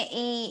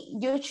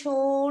 you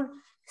should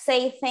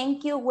say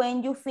thank you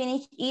when you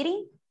finish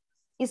eating.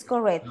 Is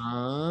correct.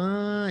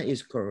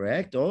 Is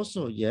correct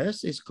also.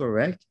 Yes, it's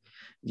correct.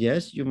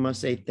 Yes, you must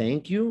say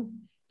thank you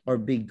or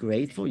be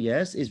grateful.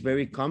 Yes, it's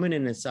very common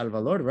in El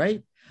Salvador,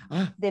 right?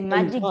 The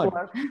magic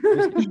word.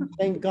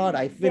 Thank God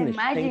I finished.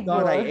 Thank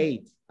God I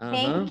ate.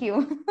 Thank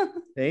you.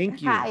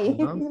 Thank you. Hi.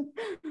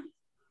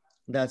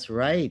 That's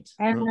right.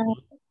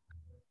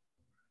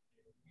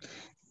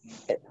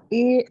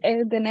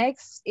 The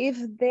next, if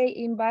they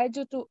invite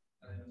you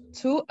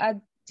to a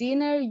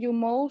dinner, you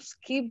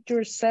must keep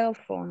your cell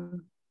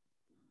phone.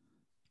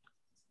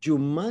 You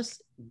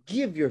must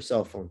give your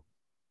cell phone.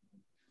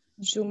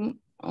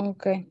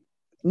 Okay.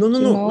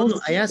 No.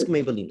 I asked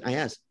Maybelline. I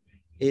asked.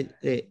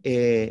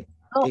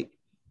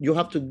 You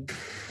have to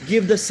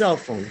give the cell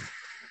phone.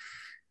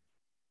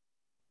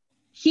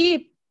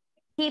 Keep.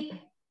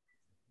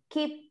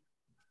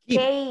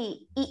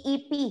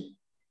 K-E-E-P.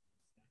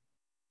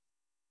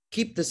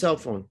 Keep the cell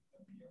phone.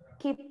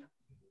 Keep.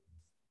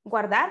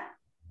 Guardar.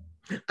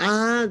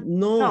 Ah,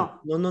 no.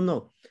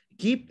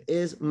 Keep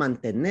is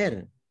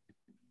mantener.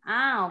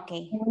 Ah, ok.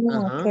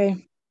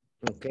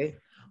 Ok.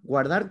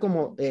 Guardar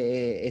como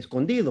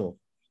escondido.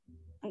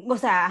 O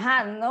sea,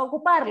 ajá, no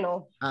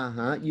ocuparlo.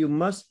 Ajá. You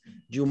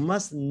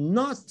must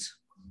not.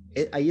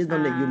 Ahí es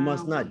donde you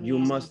must not. You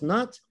must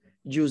not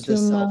use the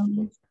cell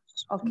phone.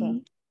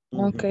 Okay.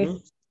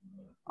 Okay.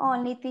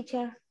 Only,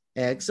 teacher.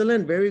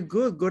 Excellent. Very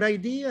good. Good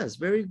ideas.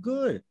 Very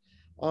good.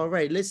 All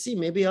right. Let's see.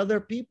 Maybe other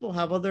people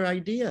have other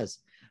ideas.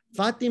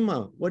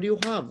 Fatima, what do you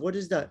have? What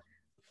is the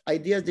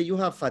ideas that you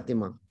have,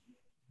 Fatima?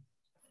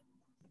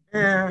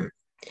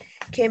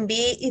 Can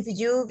be if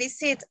you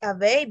visit a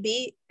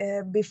baby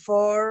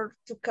before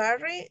to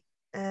carry,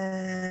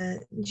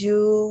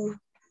 you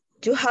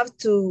have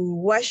to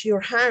wash your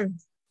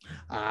hands.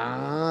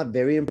 Ah,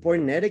 very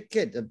important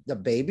etiquette. The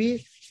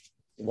baby,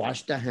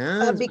 wash the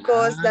hands.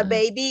 Because the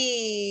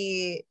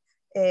baby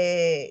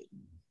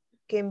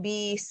can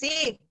be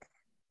sick.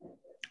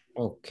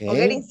 Okay. Or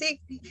getting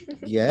sick.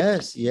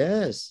 Yes.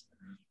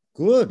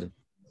 Good.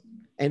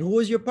 And who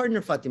is your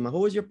partner, Fatima?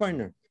 Who is your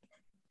partner?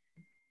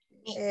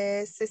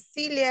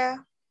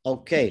 Cecilia.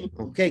 Okay.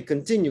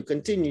 Continue.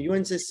 You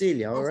and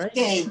Cecilia, all right?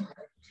 Okay.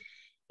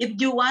 If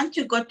you want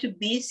to go to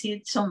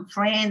visit some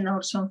friend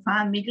or some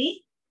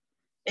family,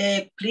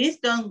 please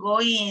don't go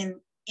in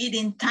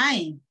eating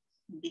time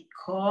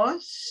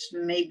because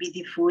maybe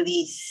the food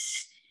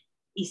is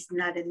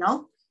not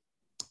enough.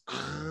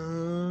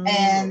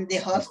 And the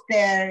host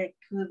there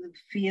could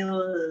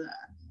feel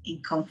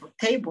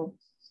uncomfortable.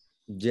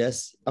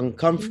 Yes,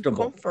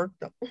 uncomfortable.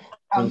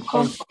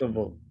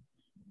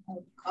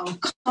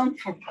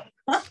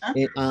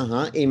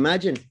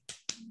 Imagine,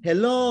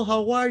 hello,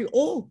 how are you?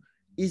 Oh,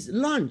 it's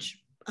lunch.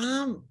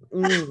 And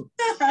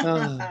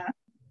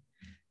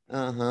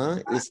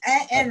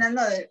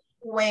another,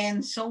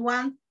 when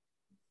someone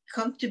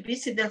comes to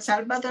visit El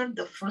Salvador,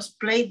 the first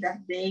place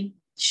that they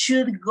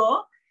should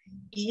go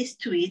is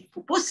to eat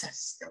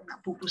pupusas, una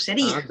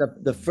pupusería.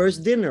 The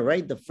first dinner,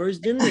 right? The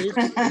first dinner is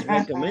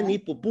recommend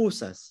eat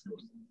pupusas.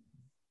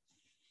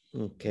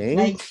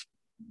 Okay.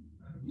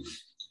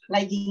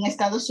 Like in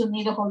Estados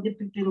Unidos, all the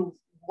people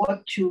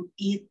go to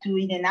eat to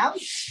In-N-Out.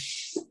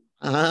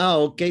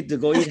 Okay, to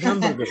go eat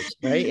hamburgers,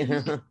 right?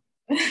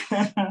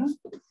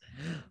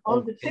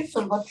 All the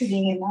people go to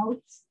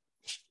In-N-Out.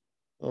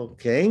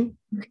 Okay.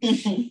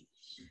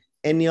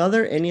 Any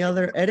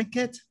other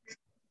etiquette?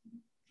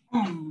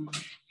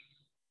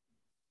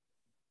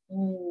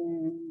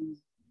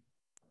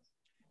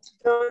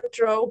 Don't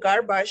throw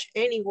garbage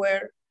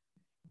anywhere.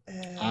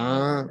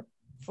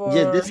 For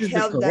this is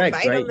help the correct,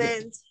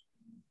 environment. Right?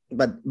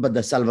 But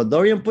the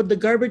Salvadorian put the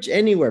garbage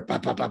anywhere. If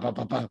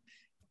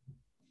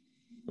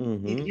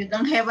you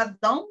don't have a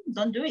dome,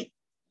 don't do it.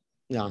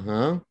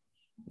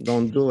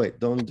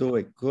 Don't do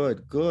it.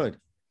 Good.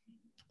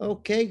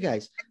 Okay,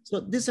 guys.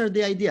 So these are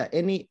the idea.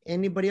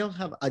 Anybody else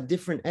have a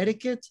different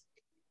etiquette?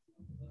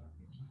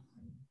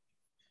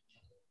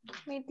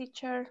 Me,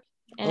 teacher,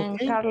 and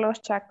okay. Carlos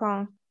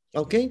Chacon.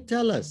 Okay,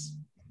 tell us.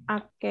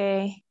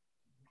 Okay.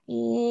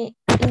 In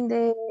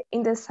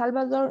the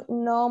Salvador,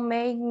 no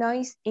make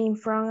noise in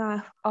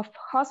front of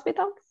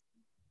hospitals?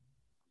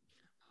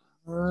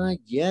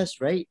 Yes,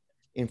 right.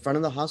 In front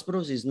of the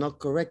hospitals is not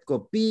correct.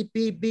 Go beep,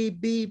 beep, beep,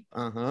 beep.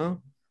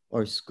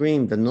 Or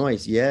scream the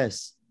noise,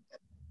 yes.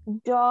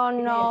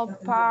 Don't no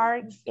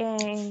park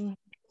in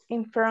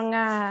front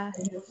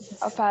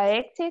of an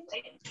exit?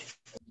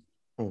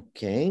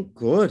 Okay,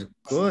 good.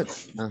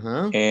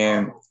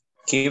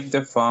 Keep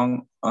the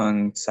phone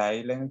on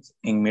silent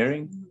in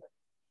meeting.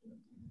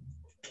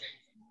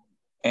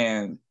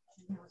 And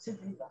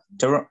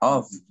turn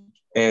off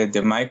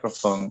the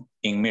microphone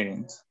in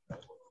meetings.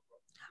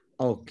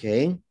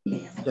 Okay.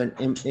 So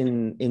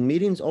in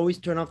meetings, always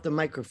turn off the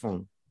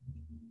microphone.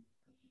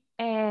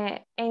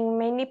 In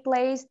many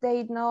places,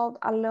 they don't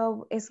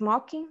allow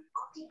smoking.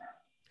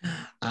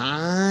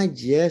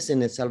 Yes.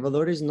 In El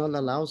Salvador, is not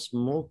allowed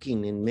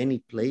smoking in many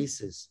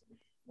places.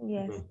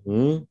 Yes.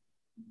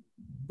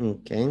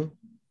 Okay.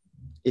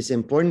 It's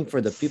important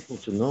for the people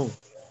to know.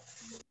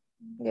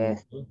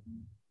 Yes.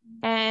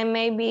 And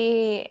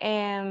maybe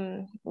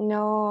a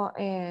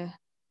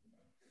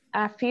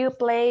few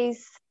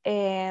places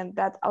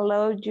that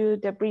allow you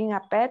to bring a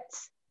pet.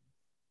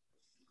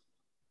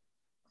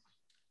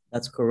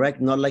 That's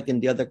correct. Not like in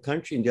the other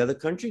country. In the other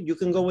country, you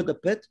can go with the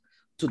pet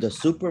to the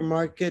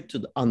supermarket,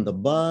 on the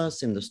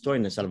bus, in the store.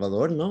 In El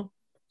Salvador, no.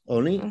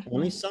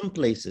 Only some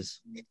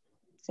places.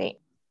 Sí.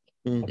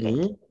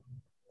 Okay.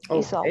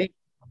 Okay.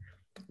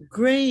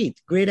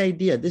 Great, great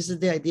idea. This is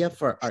the idea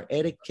for our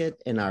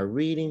etiquette and our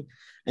reading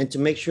and to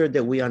make sure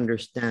that we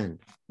understand,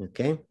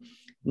 okay?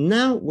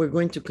 Now we're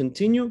going to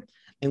continue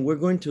and we're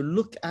going to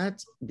look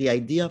at the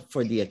idea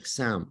for the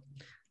exam.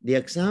 The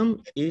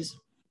exam is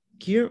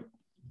here,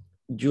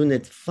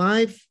 Unit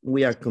 5,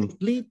 we are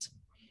complete.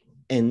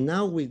 And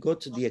now we go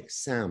to the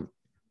exam.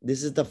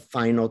 This is the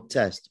final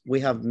test.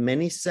 We have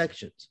many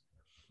sections.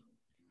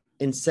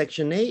 And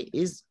section A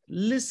is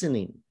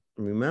listening.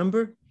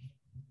 Remember,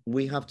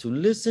 we have to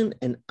listen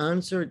and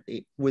answer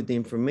with the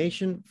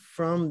information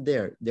from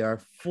there. There are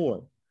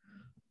four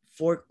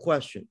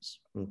questions,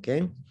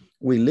 okay?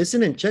 We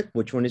listen and check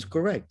which one is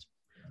correct.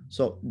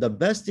 So the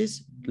best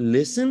is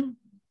listen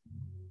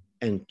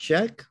and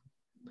check,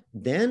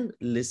 then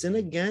listen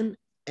again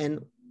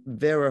and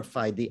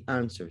verify the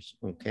answers,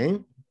 okay?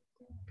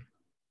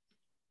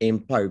 In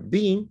part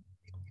B,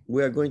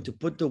 we are going to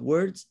put the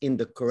words in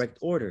the correct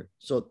order.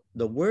 So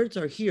the words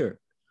are here,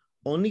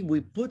 only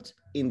we put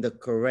in the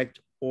correct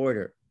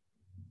order,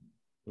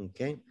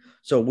 okay?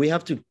 So we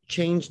have to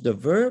change the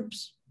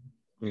verbs,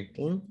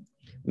 okay?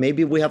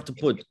 Maybe we have to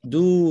put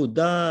do,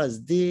 does,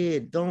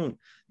 did, don't.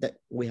 That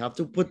we have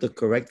to put the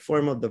correct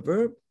form of the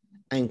verb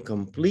and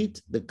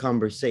complete the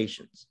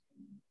conversations,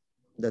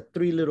 the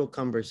 3 little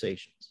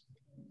conversations.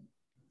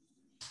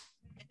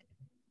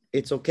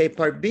 It's okay,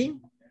 part B?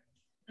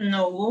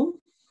 No.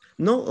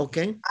 No,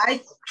 okay.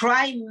 I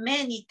try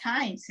many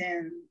times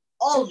and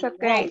all it's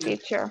okay,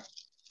 teacher.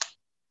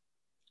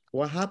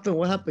 What happened?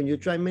 What happened? You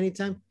tried many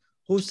times?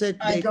 Who said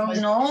I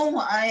don't know.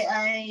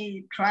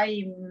 I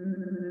try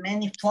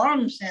many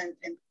forms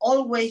and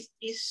always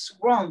is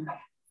wrong.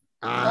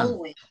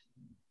 Always.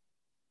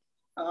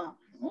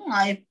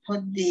 I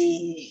put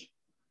the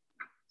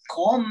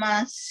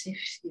commas if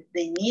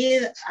they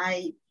need.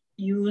 I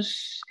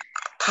use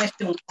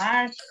question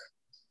mark,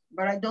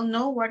 but I don't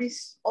know what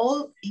is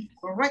all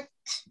incorrect.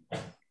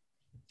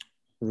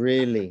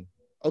 Really?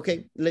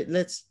 Okay,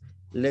 let's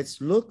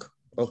look.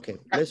 Okay,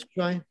 let's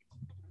try.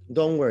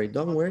 Don't worry,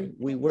 don't worry.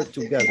 We work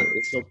together.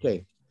 It's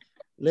okay.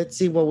 Let's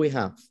see what we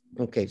have.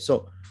 Okay,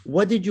 so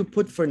what did you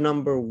put for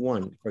number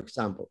 1, for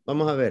example?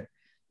 Vamos a ver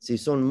si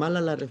son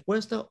malas la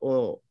respuesta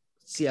o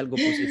si algo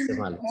pusiste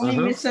mal.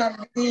 Me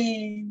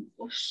salí.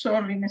 Oh,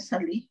 sorry, me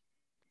salí.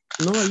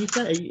 No, ahí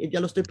está.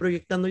 Ya lo estoy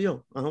proyectando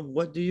yo.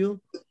 What do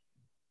you?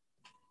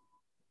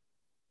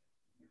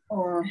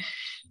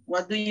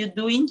 What do you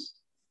doing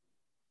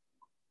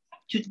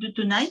to do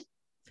tonight?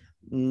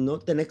 No,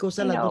 tenés que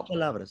usar las 2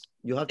 palabras.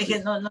 You have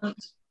to. No.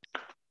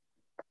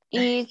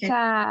 It's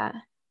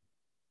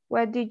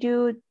what did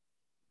you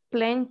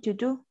plan to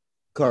do?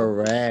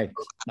 Correct.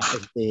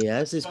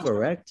 Yes, is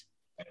correct.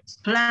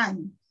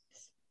 Plan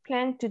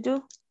to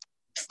do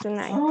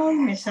tonight. Oh,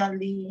 me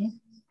salí.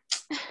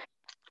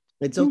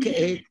 It's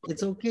okay.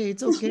 It's okay.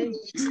 It's okay.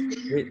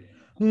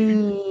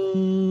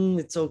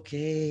 It's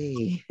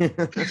okay.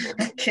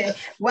 Okay.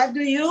 What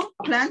do you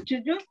plan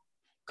to do?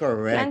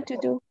 Correct. Plan to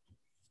do.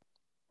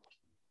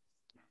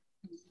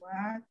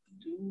 What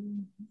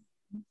do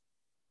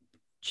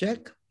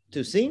check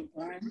to see?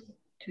 Want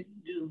to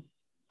do.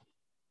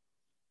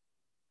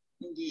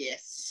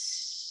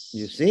 Yes.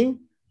 You see?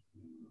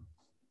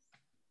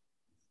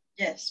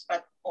 Yes,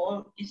 but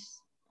all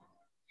is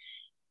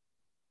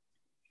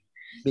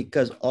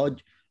because all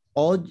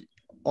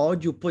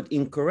you put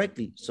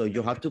incorrectly, so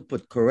you have to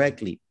put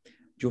correctly.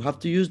 You have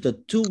to use the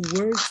 2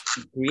 words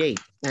to create,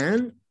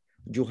 and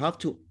you have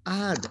to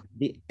add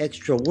the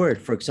extra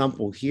word. For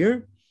example,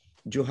 here,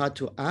 you have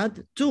to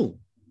add 2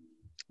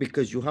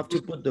 because you have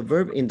to put the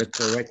verb in the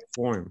correct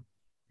form.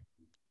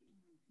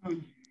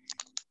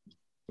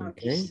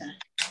 Okay.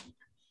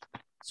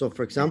 So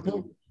for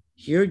example,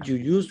 here you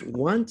use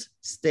want,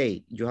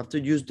 stay. You have to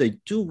use the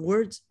 2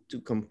 words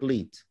to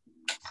complete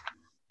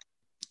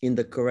in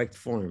the correct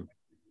form.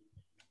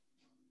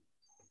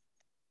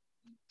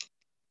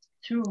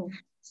 2.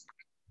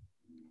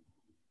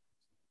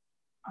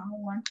 I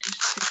want to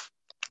stay.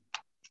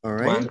 All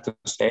right. Want to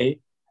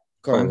stay.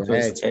 Correct. Want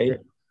to stay.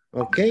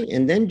 Okay,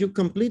 and then you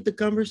complete the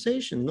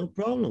conversation, no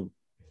problem.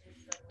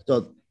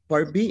 So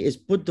part B is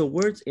put the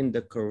words in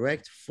the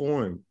correct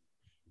form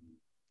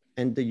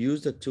and to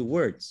use the 2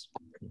 words,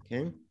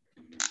 okay?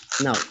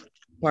 Now,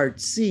 part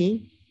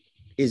C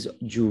is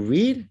you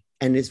read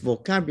and it's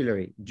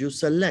vocabulary. You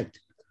select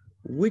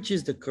which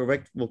is the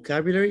correct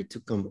vocabulary to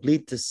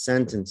complete the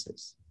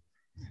sentences,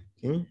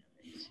 okay?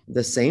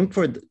 The same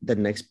for the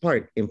next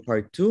part. In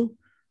part 2,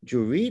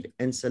 you read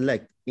and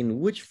select in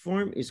which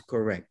form is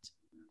correct,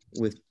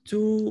 with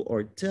to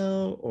or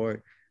tell,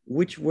 or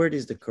which word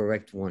is the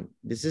correct one.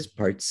 This is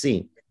part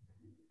C.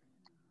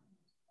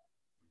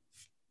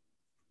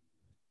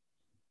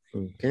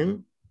 Okay.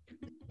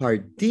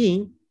 Part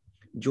D,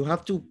 you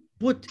have to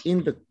put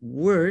in the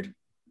word.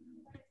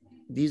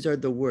 These are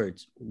the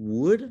words: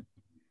 would,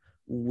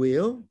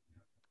 will,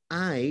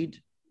 I'd,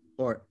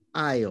 or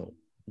I'll.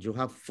 You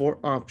have 4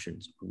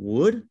 options: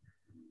 would,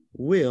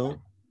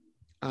 will,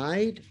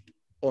 I'd,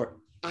 or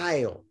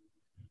I'll.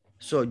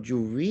 So you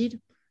read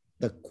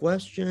the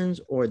questions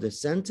or the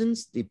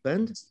sentence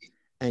depend,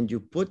 and you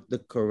put the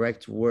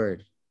correct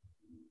word.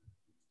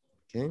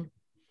 Okay.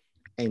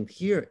 And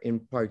here in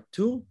part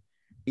 2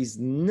 is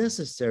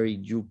necessary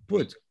you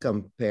put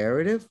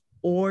comparative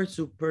or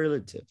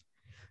superlative.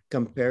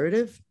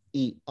 Comparative,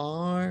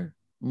 ER,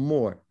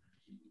 more.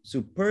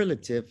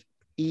 Superlative,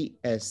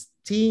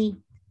 EST,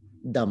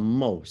 the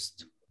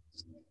most.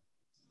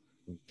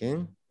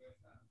 Okay.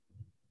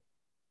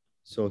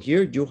 So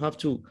here you have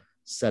to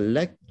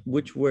select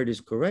which word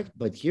is correct,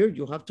 but here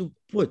you have to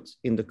put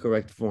in the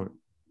correct form.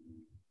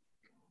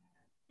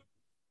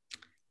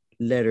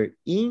 Letter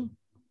E,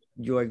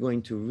 you are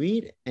going to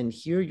read, and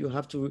here you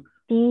have to...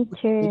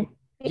 Teacher.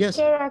 Yes.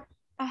 Teacher,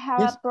 I have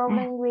Yes. a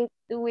problem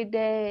with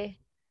the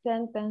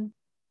sentence.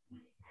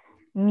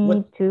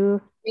 Me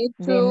too. Me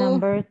The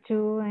number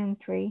 2 and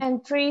 3.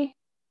 And 3.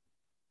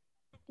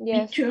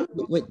 Yes.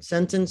 Wait,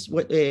 sentence,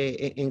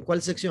 ¿en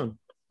cuál sección?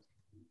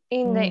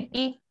 In the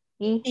E.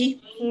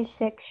 E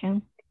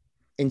section.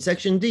 In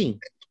section D?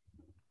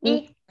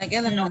 E.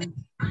 Together, no.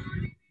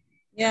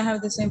 Yeah, I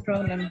have the same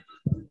problem.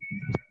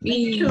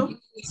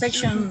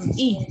 Section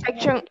E.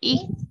 Section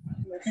E.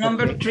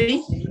 Number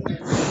 3.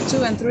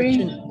 2 and 3.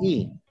 Section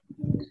E.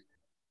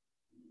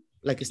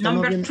 Like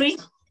estamos Number viendo... 3.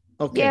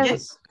 Okay.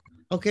 Yes.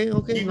 Okay,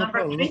 no Number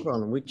problem, 3. no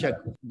problem. We check,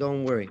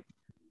 don't worry.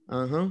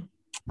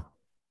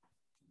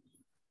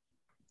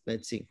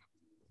 Let's see.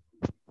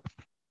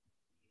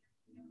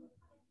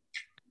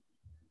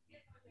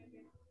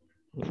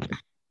 Okay.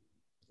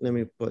 Let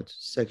me put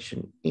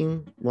section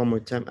in one more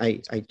time.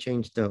 I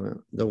changed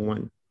the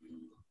one.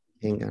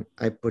 Hang on,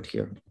 I put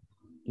here.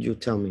 You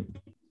tell me.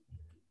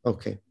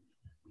 Okay.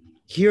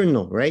 Here,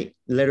 no, right?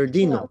 Letter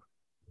D, no.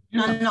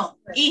 No.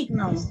 E.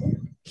 No.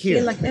 Here.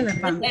 E like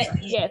elephant.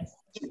 Yes.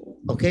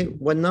 Okay,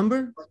 what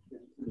number?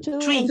 2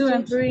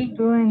 and 3.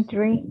 2 and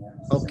 3.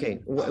 Okay,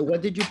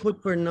 what did you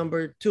put for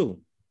number 2?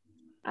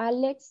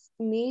 Alex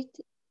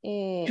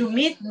To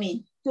meet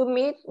me. To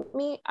meet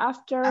me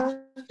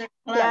after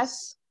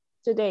class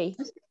today.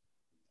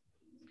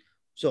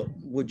 So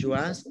would you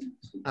ask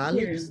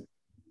Alex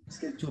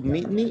to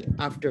meet me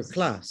after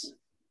class?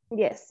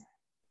 Yes.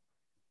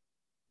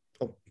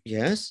 Oh,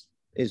 yes,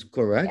 is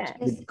correct. Yeah,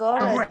 it's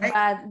correct,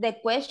 but the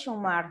question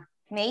mark,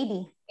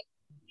 maybe.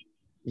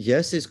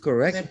 Yes, is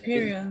correct. The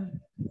period.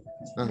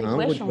 The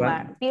question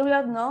mark.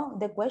 Period, no,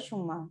 the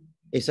question mark.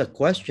 It's a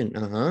question.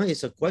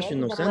 It's a question,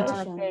 no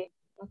sentence.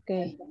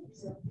 Okay.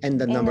 And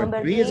the number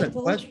 3 is a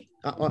question.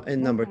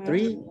 And number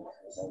 3,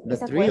 the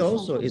 3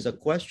 also is a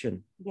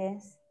question.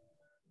 Yes.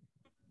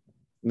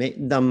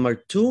 Number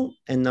 2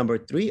 and number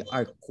 3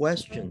 are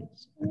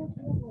questions.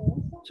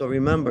 So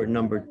remember,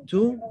 number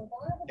 2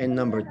 and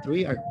number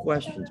 3 are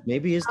questions.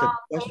 Maybe it's the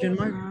question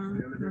mark.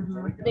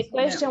 The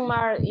question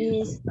mark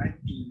is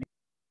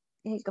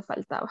el que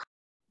faltaba.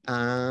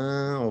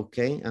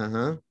 Okay,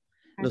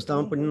 Lo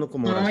estaban poniendo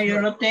como No, oración. yo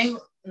lo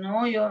tengo.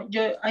 No,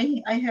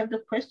 I have the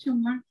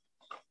question mark.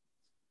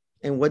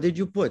 And what did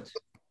you put,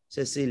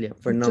 Cecilia,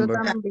 for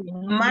number?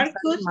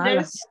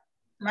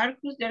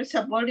 Marcus, there's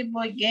a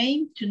volleyball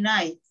game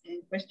tonight.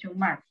 Question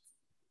mark.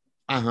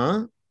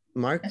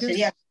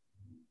 Marcus.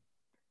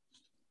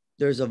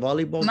 There's a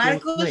volleyball game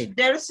tonight. Marcus,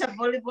 there's a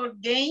volleyball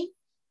game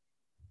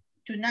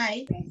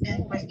tonight.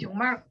 And question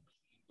mark.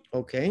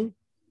 Okay.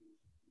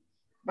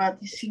 But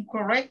it's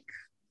incorrect.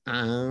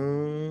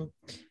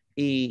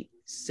 Y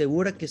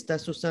segura que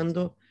estás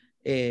usando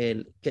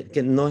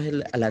que no es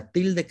la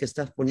tilde que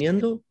estás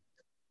poniendo.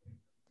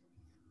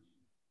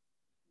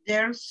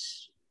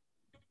 There's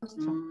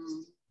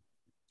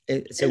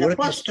segura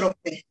apóstrofe.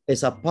 Que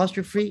es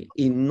apóstrofe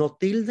y no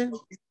tilde.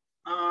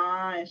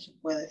 Eso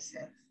puede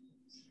ser.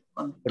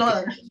 Con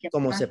todas las que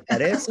como se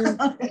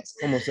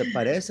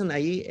parecen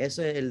ahí,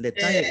 eso es el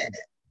detalle.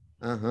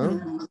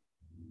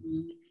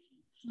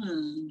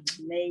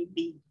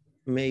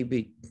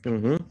 Maybe.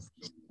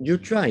 You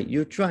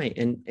try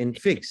and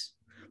fix,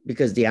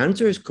 because the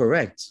answer is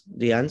correct.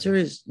 The answer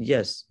is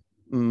yes.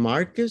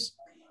 Marcus,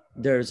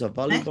 there's a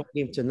volleyball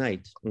game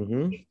tonight.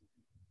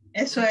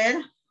 Eso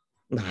era.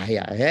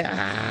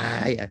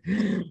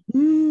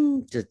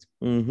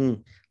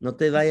 No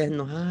te vayas a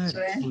enojar,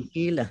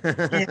 tranquila.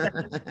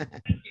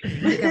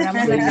 Me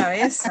quebramos la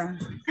cabeza.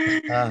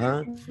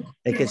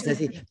 Es que está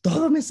así,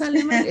 todo me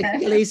sale mal. Es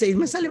que le dice,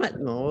 me sale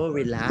mal. No,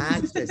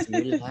 relax,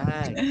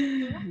 relax.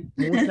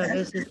 Muchas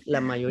veces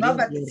la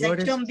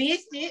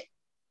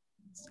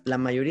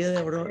mayoría de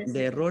errores,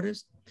 de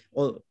errores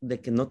o de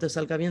que no te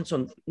salga bien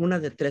son una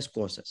de 3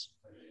 cosas.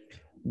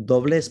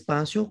 Doble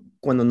espacio,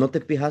 cuando no te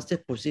fijaste,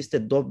 pusiste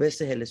 2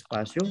 veces el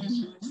espacio.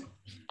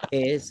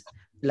 Es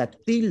la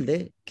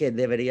tilde, que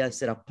debería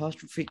ser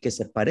apóstrofe, que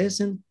se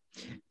parecen.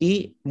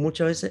 Y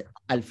muchas veces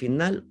al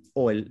final,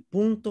 o el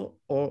punto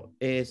o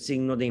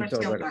signo de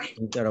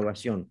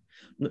interrogación.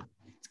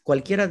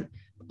 Cualquiera,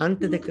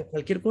 antes de que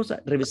cualquier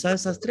cosa, revisar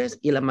esas 3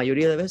 y la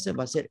mayoría de veces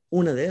va a ser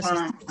una de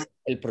esas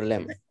el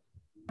problema.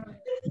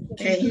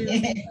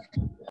 Okay.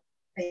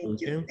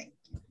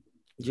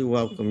 You're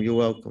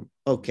welcome.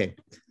 Okay.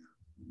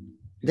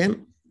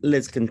 Then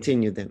let's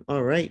continue then.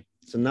 All right.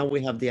 So now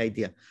we have the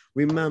idea.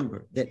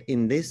 Remember that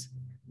in this,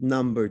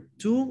 number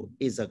 2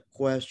 is a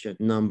question.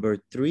 Number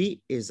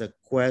 3 is a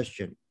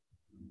question.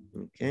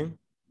 Okay.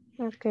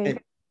 Okay.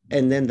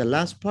 And then the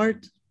last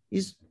part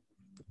is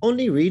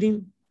only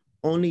reading.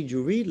 Only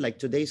you read, like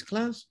today's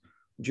class,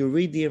 you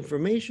read the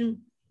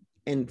information,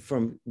 and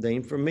from the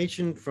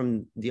information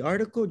from the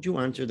article, you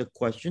answer the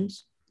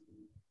questions.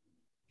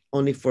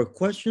 Only 4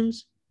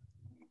 questions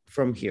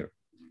from here.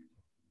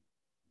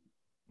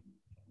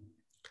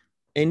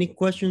 Any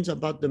questions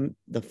about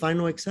the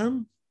final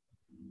exam?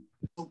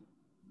 No.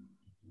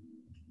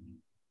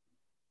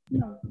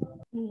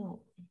 No.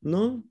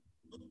 No?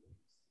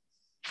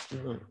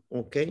 No.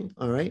 Ok,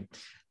 all right.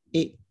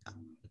 ¿Y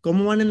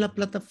cómo van en la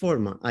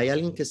plataforma? ¿Hay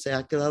alguien que se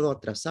ha quedado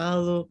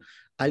atrasado?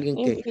 ¿Alguien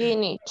que...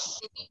 Finish.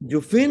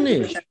 You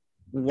finish?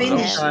 Wow,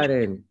 Finish.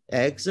 Karen.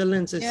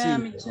 Excellent, Yeah, Cecilia.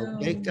 me too.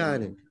 Okay,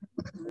 Karen.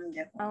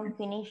 I'm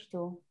finished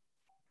too.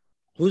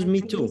 Who's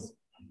me too?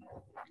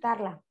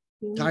 Carla.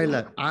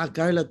 Carla. Ah,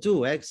 Carla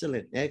too.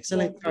 Excellent.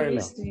 Excellent, Yes,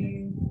 Carla.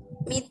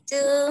 Me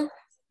too.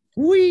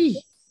 Uy.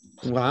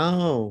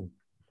 Wow.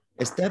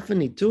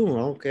 Stephanie too.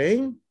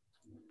 Okay.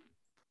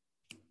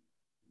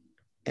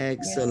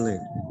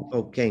 Excellent.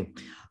 Ok.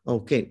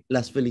 Ok.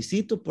 Las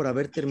felicito por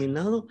haber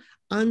terminado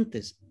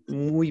antes.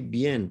 Muy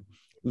bien.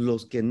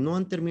 Los que no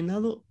han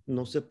terminado,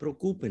 no se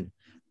preocupen.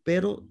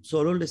 Pero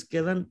solo les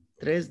quedan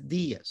 3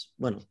 días.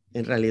 Bueno,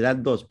 en realidad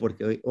 2,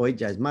 porque hoy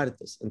ya es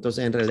martes.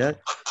 Entonces, en realidad,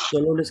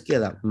 solo les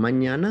queda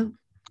mañana,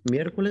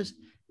 miércoles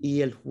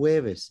y el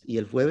jueves. Y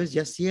el jueves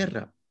ya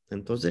cierra.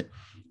 Entonces,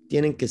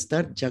 tienen que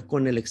estar ya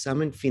con el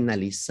examen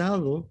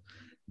finalizado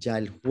ya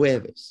el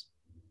jueves.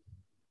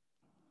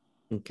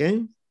 ¿Ok?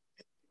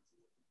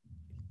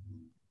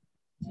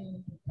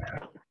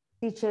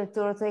 Teacher,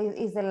 Thursday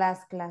is the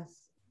last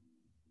class.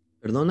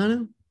 Perdón,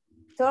 Ana?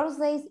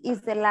 Thursdays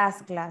is the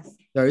last class.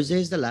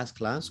 Thursday is the last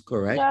class,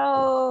 correct?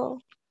 No.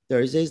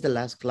 Thursday is the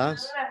last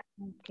class.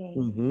 Okay.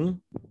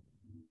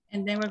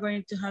 And then we're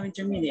going to have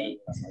intermediate.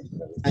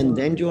 And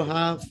then you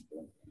have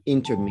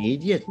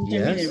intermediate,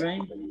 yes.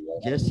 Right?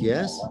 Yes,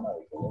 yes.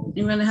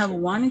 You only have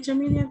 1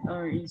 intermediate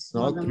or is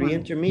No, more than 3 1?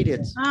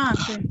 intermediates. Ah,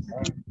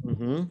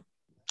 okay.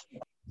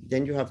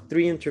 Then you have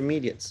 3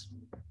 intermediates.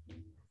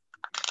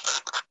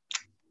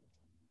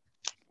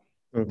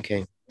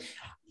 Ok.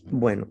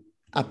 Bueno,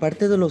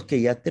 aparte de los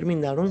que ya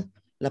terminaron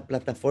la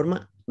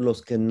plataforma,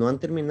 los que no han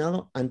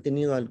terminado han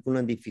tenido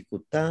alguna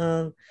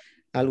dificultad,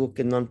 algo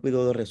que no han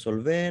podido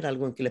resolver,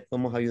 algo en que les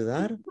podemos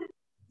ayudar.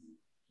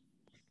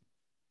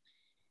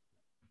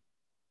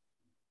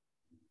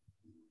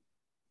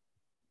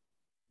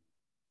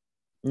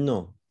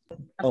 No.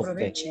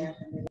 Aprovechen.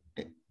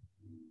 Okay.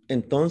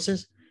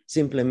 Entonces,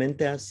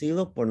 simplemente ha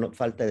sido por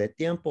falta de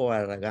tiempo o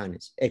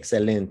haraganes.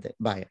 Excelente.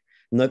 Vaya.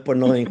 No es por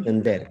no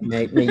entender.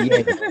 Me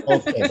llega.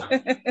 Ok.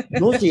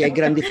 No, sí, hay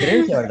gran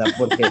diferencia, ¿verdad?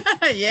 Porque,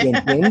 Yeah.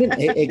 ¿entienden?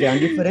 Es gran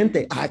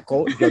diferente. Ah,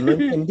 yo no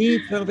entendí,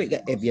 pero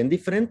es bien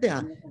diferente.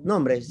 Ah, no,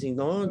 hombre, si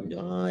no,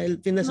 yo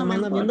el fin de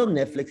semana viendo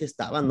Netflix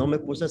estaba, no me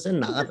puse a hacer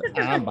nada.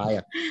 Ah,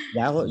 vaya.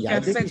 Ya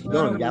es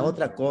decisión, ya es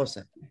otra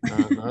cosa.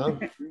 Ajá.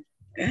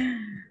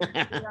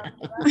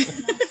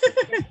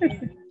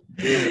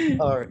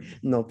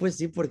 No, pues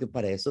sí, porque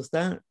para eso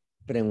está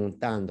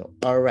preguntando.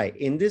 All right,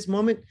 in this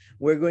moment,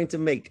 we're going to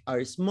make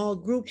our small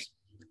groups,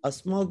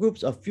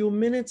 a few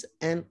minutes,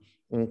 and,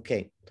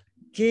 okay,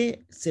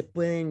 ¿qué se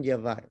pueden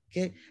llevar?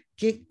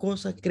 ¿Qué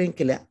cosas creen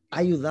que le ha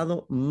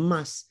ayudado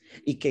más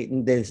y que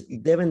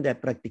deben de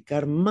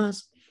practicar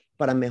más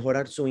para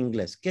mejorar su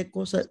inglés? ¿Qué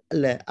cosa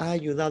le ha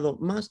ayudado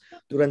más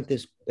durante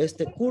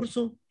este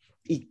curso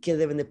y qué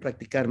deben de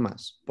practicar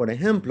más? Por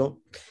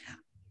ejemplo,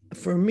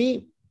 for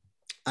me,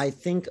 I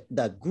think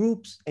that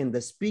groups and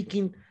the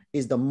speaking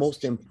is the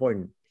most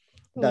important.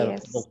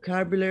 The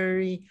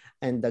vocabulary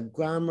and the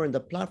grammar and the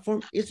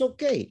platform is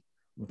okay.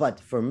 But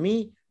for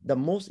me, the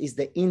most is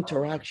the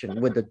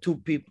interaction with the two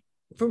people.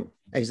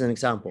 As an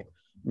example,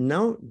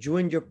 now you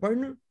and your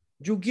partner,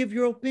 you give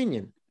your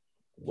opinion.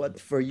 What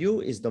for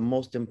you is the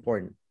most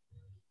important?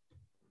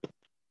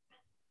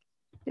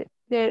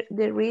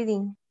 The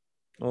reading.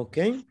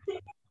 Okay.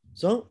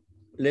 So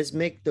let's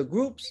make the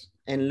groups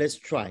and let's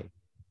try.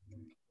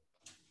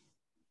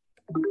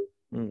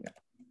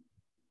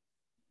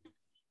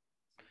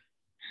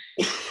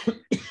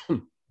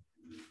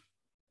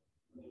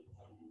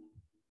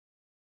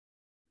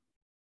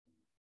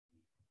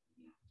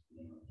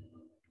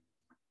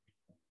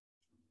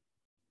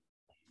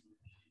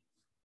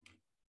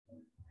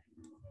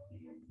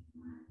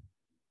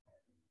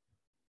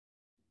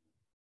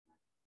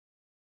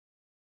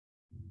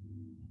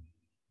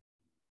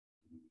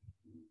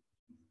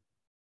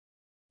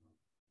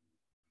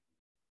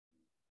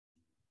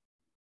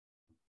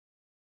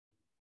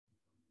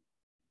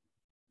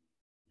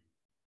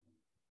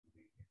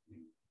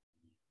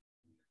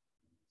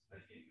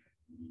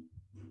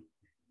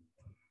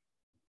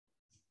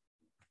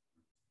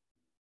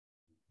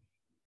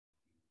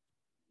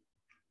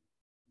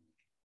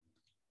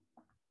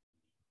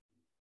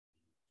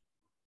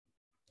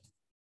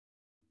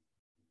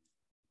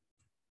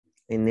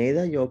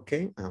 Eneida, you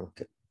okay? Ah,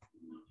 okay.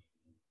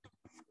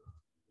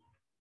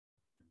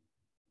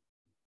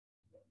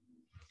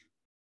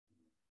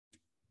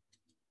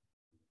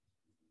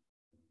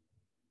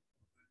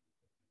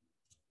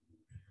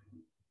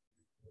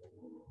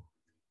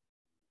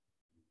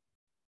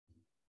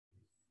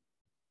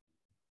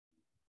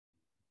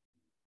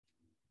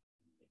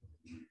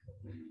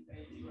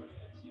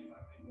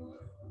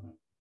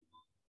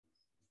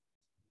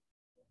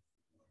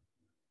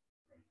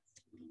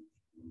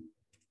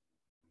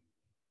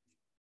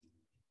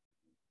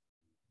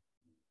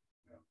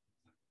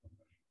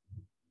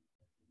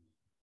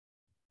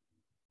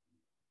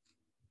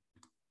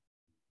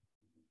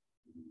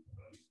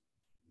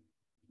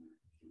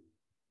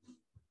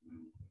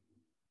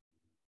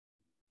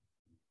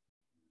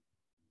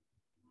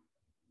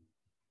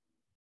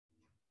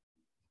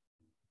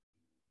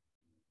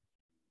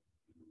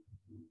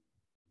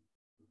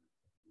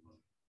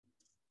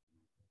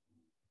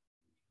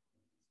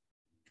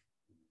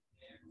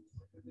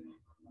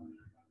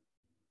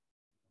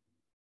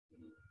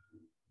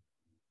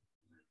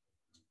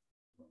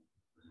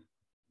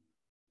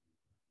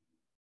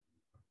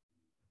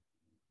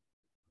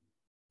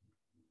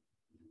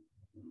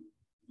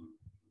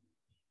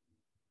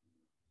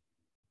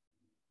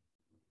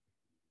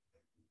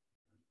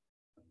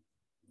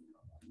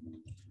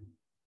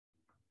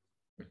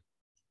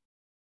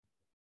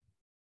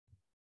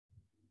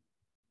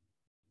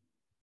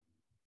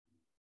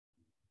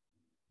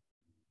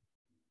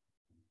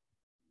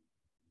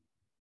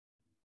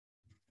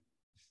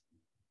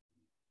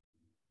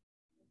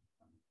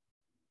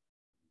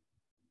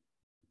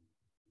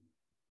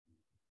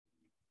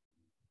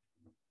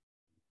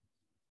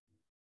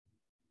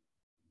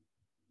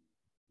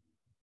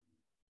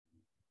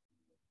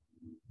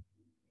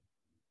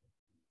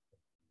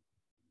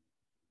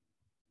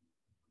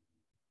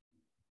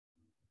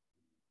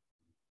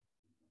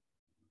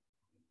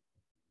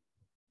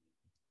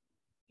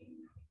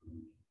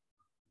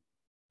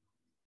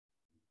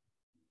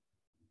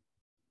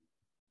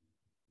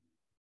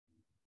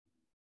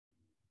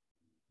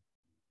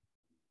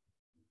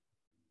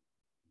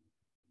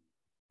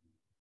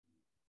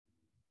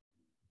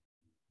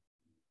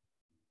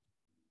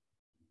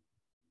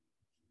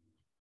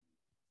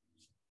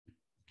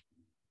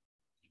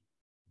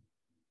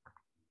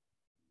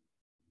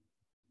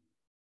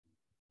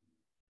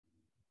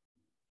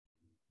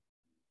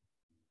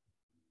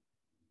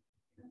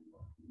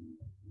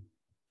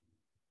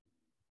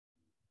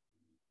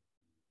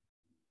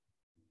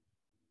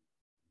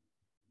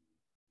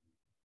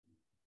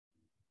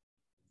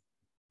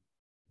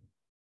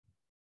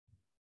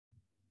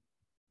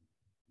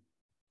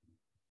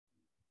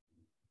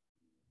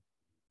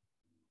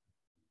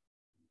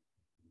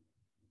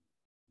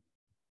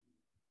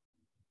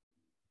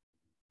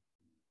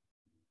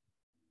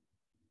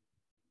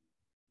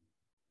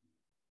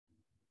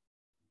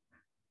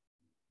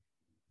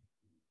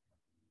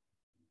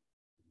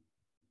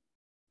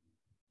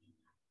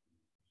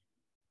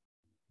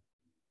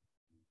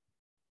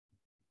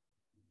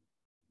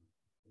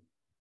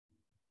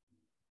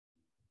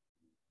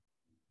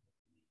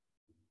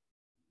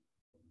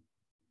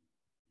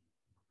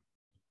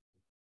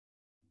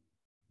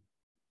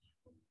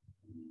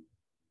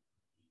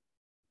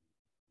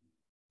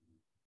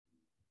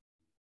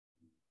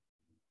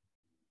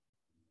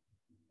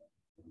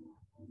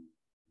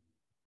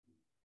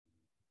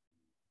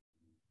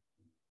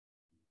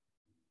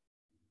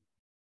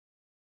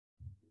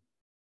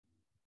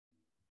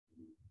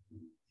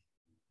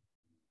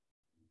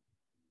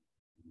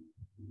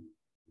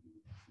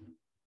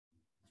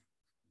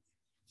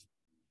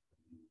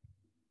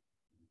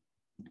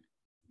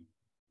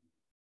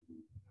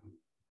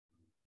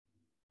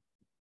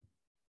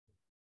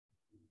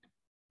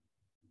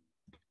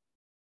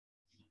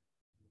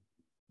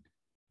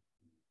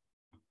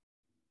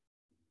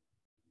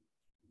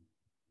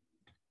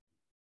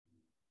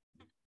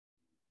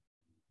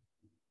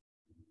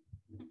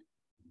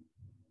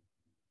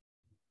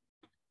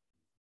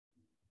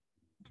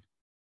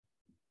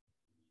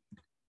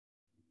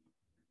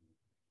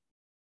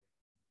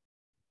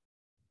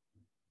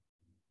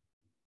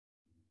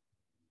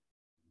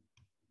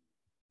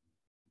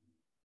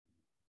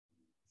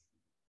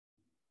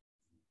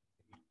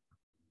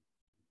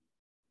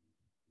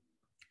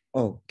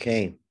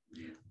 Okay,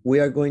 we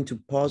are going to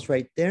pause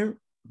right there,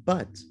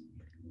 but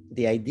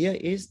the idea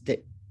is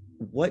that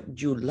what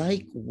you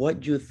like,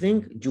 what you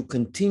think, you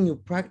continue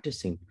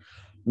practicing.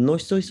 No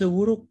estoy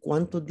seguro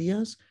cuántos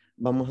días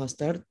vamos a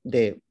estar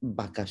de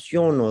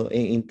vacación o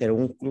entre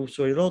un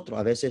curso y el otro.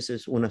 A veces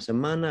es una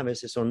semana, a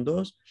veces son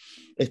 2.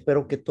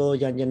 Espero que todos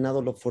ya han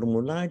llenado los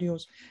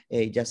formularios,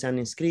 ya se han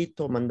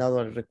inscrito, mandado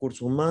al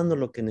recurso humano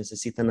lo que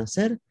necesitan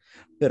hacer,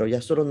 pero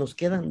ya solo nos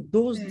quedan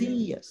 2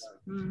 días.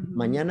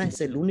 Mañana es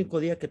el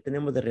único día que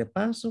tenemos de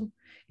repaso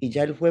y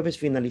ya el jueves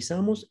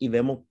finalizamos y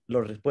vemos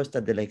las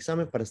respuestas del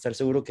examen para estar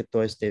seguro que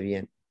todo esté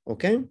bien.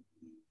 ¿Ok?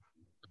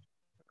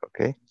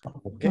 Okay.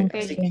 Okay.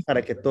 Así que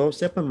para que todos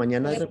sepan,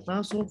 mañana el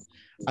repaso.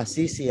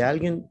 Así si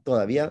alguien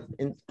todavía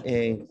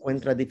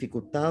encuentra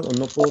dificultad o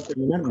no pudo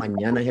terminar,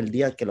 mañana es el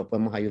día que lo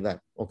podemos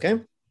ayudar. ¿Ok?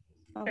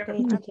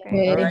 Okay, teacher.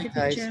 All right,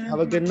 guys.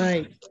 Have a good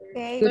night.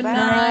 Okay, Good bye.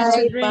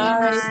 night. Bye.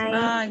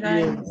 Bye,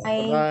 guys.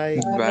 Bye.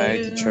 Bye.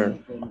 Bye, teacher.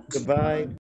 Goodbye.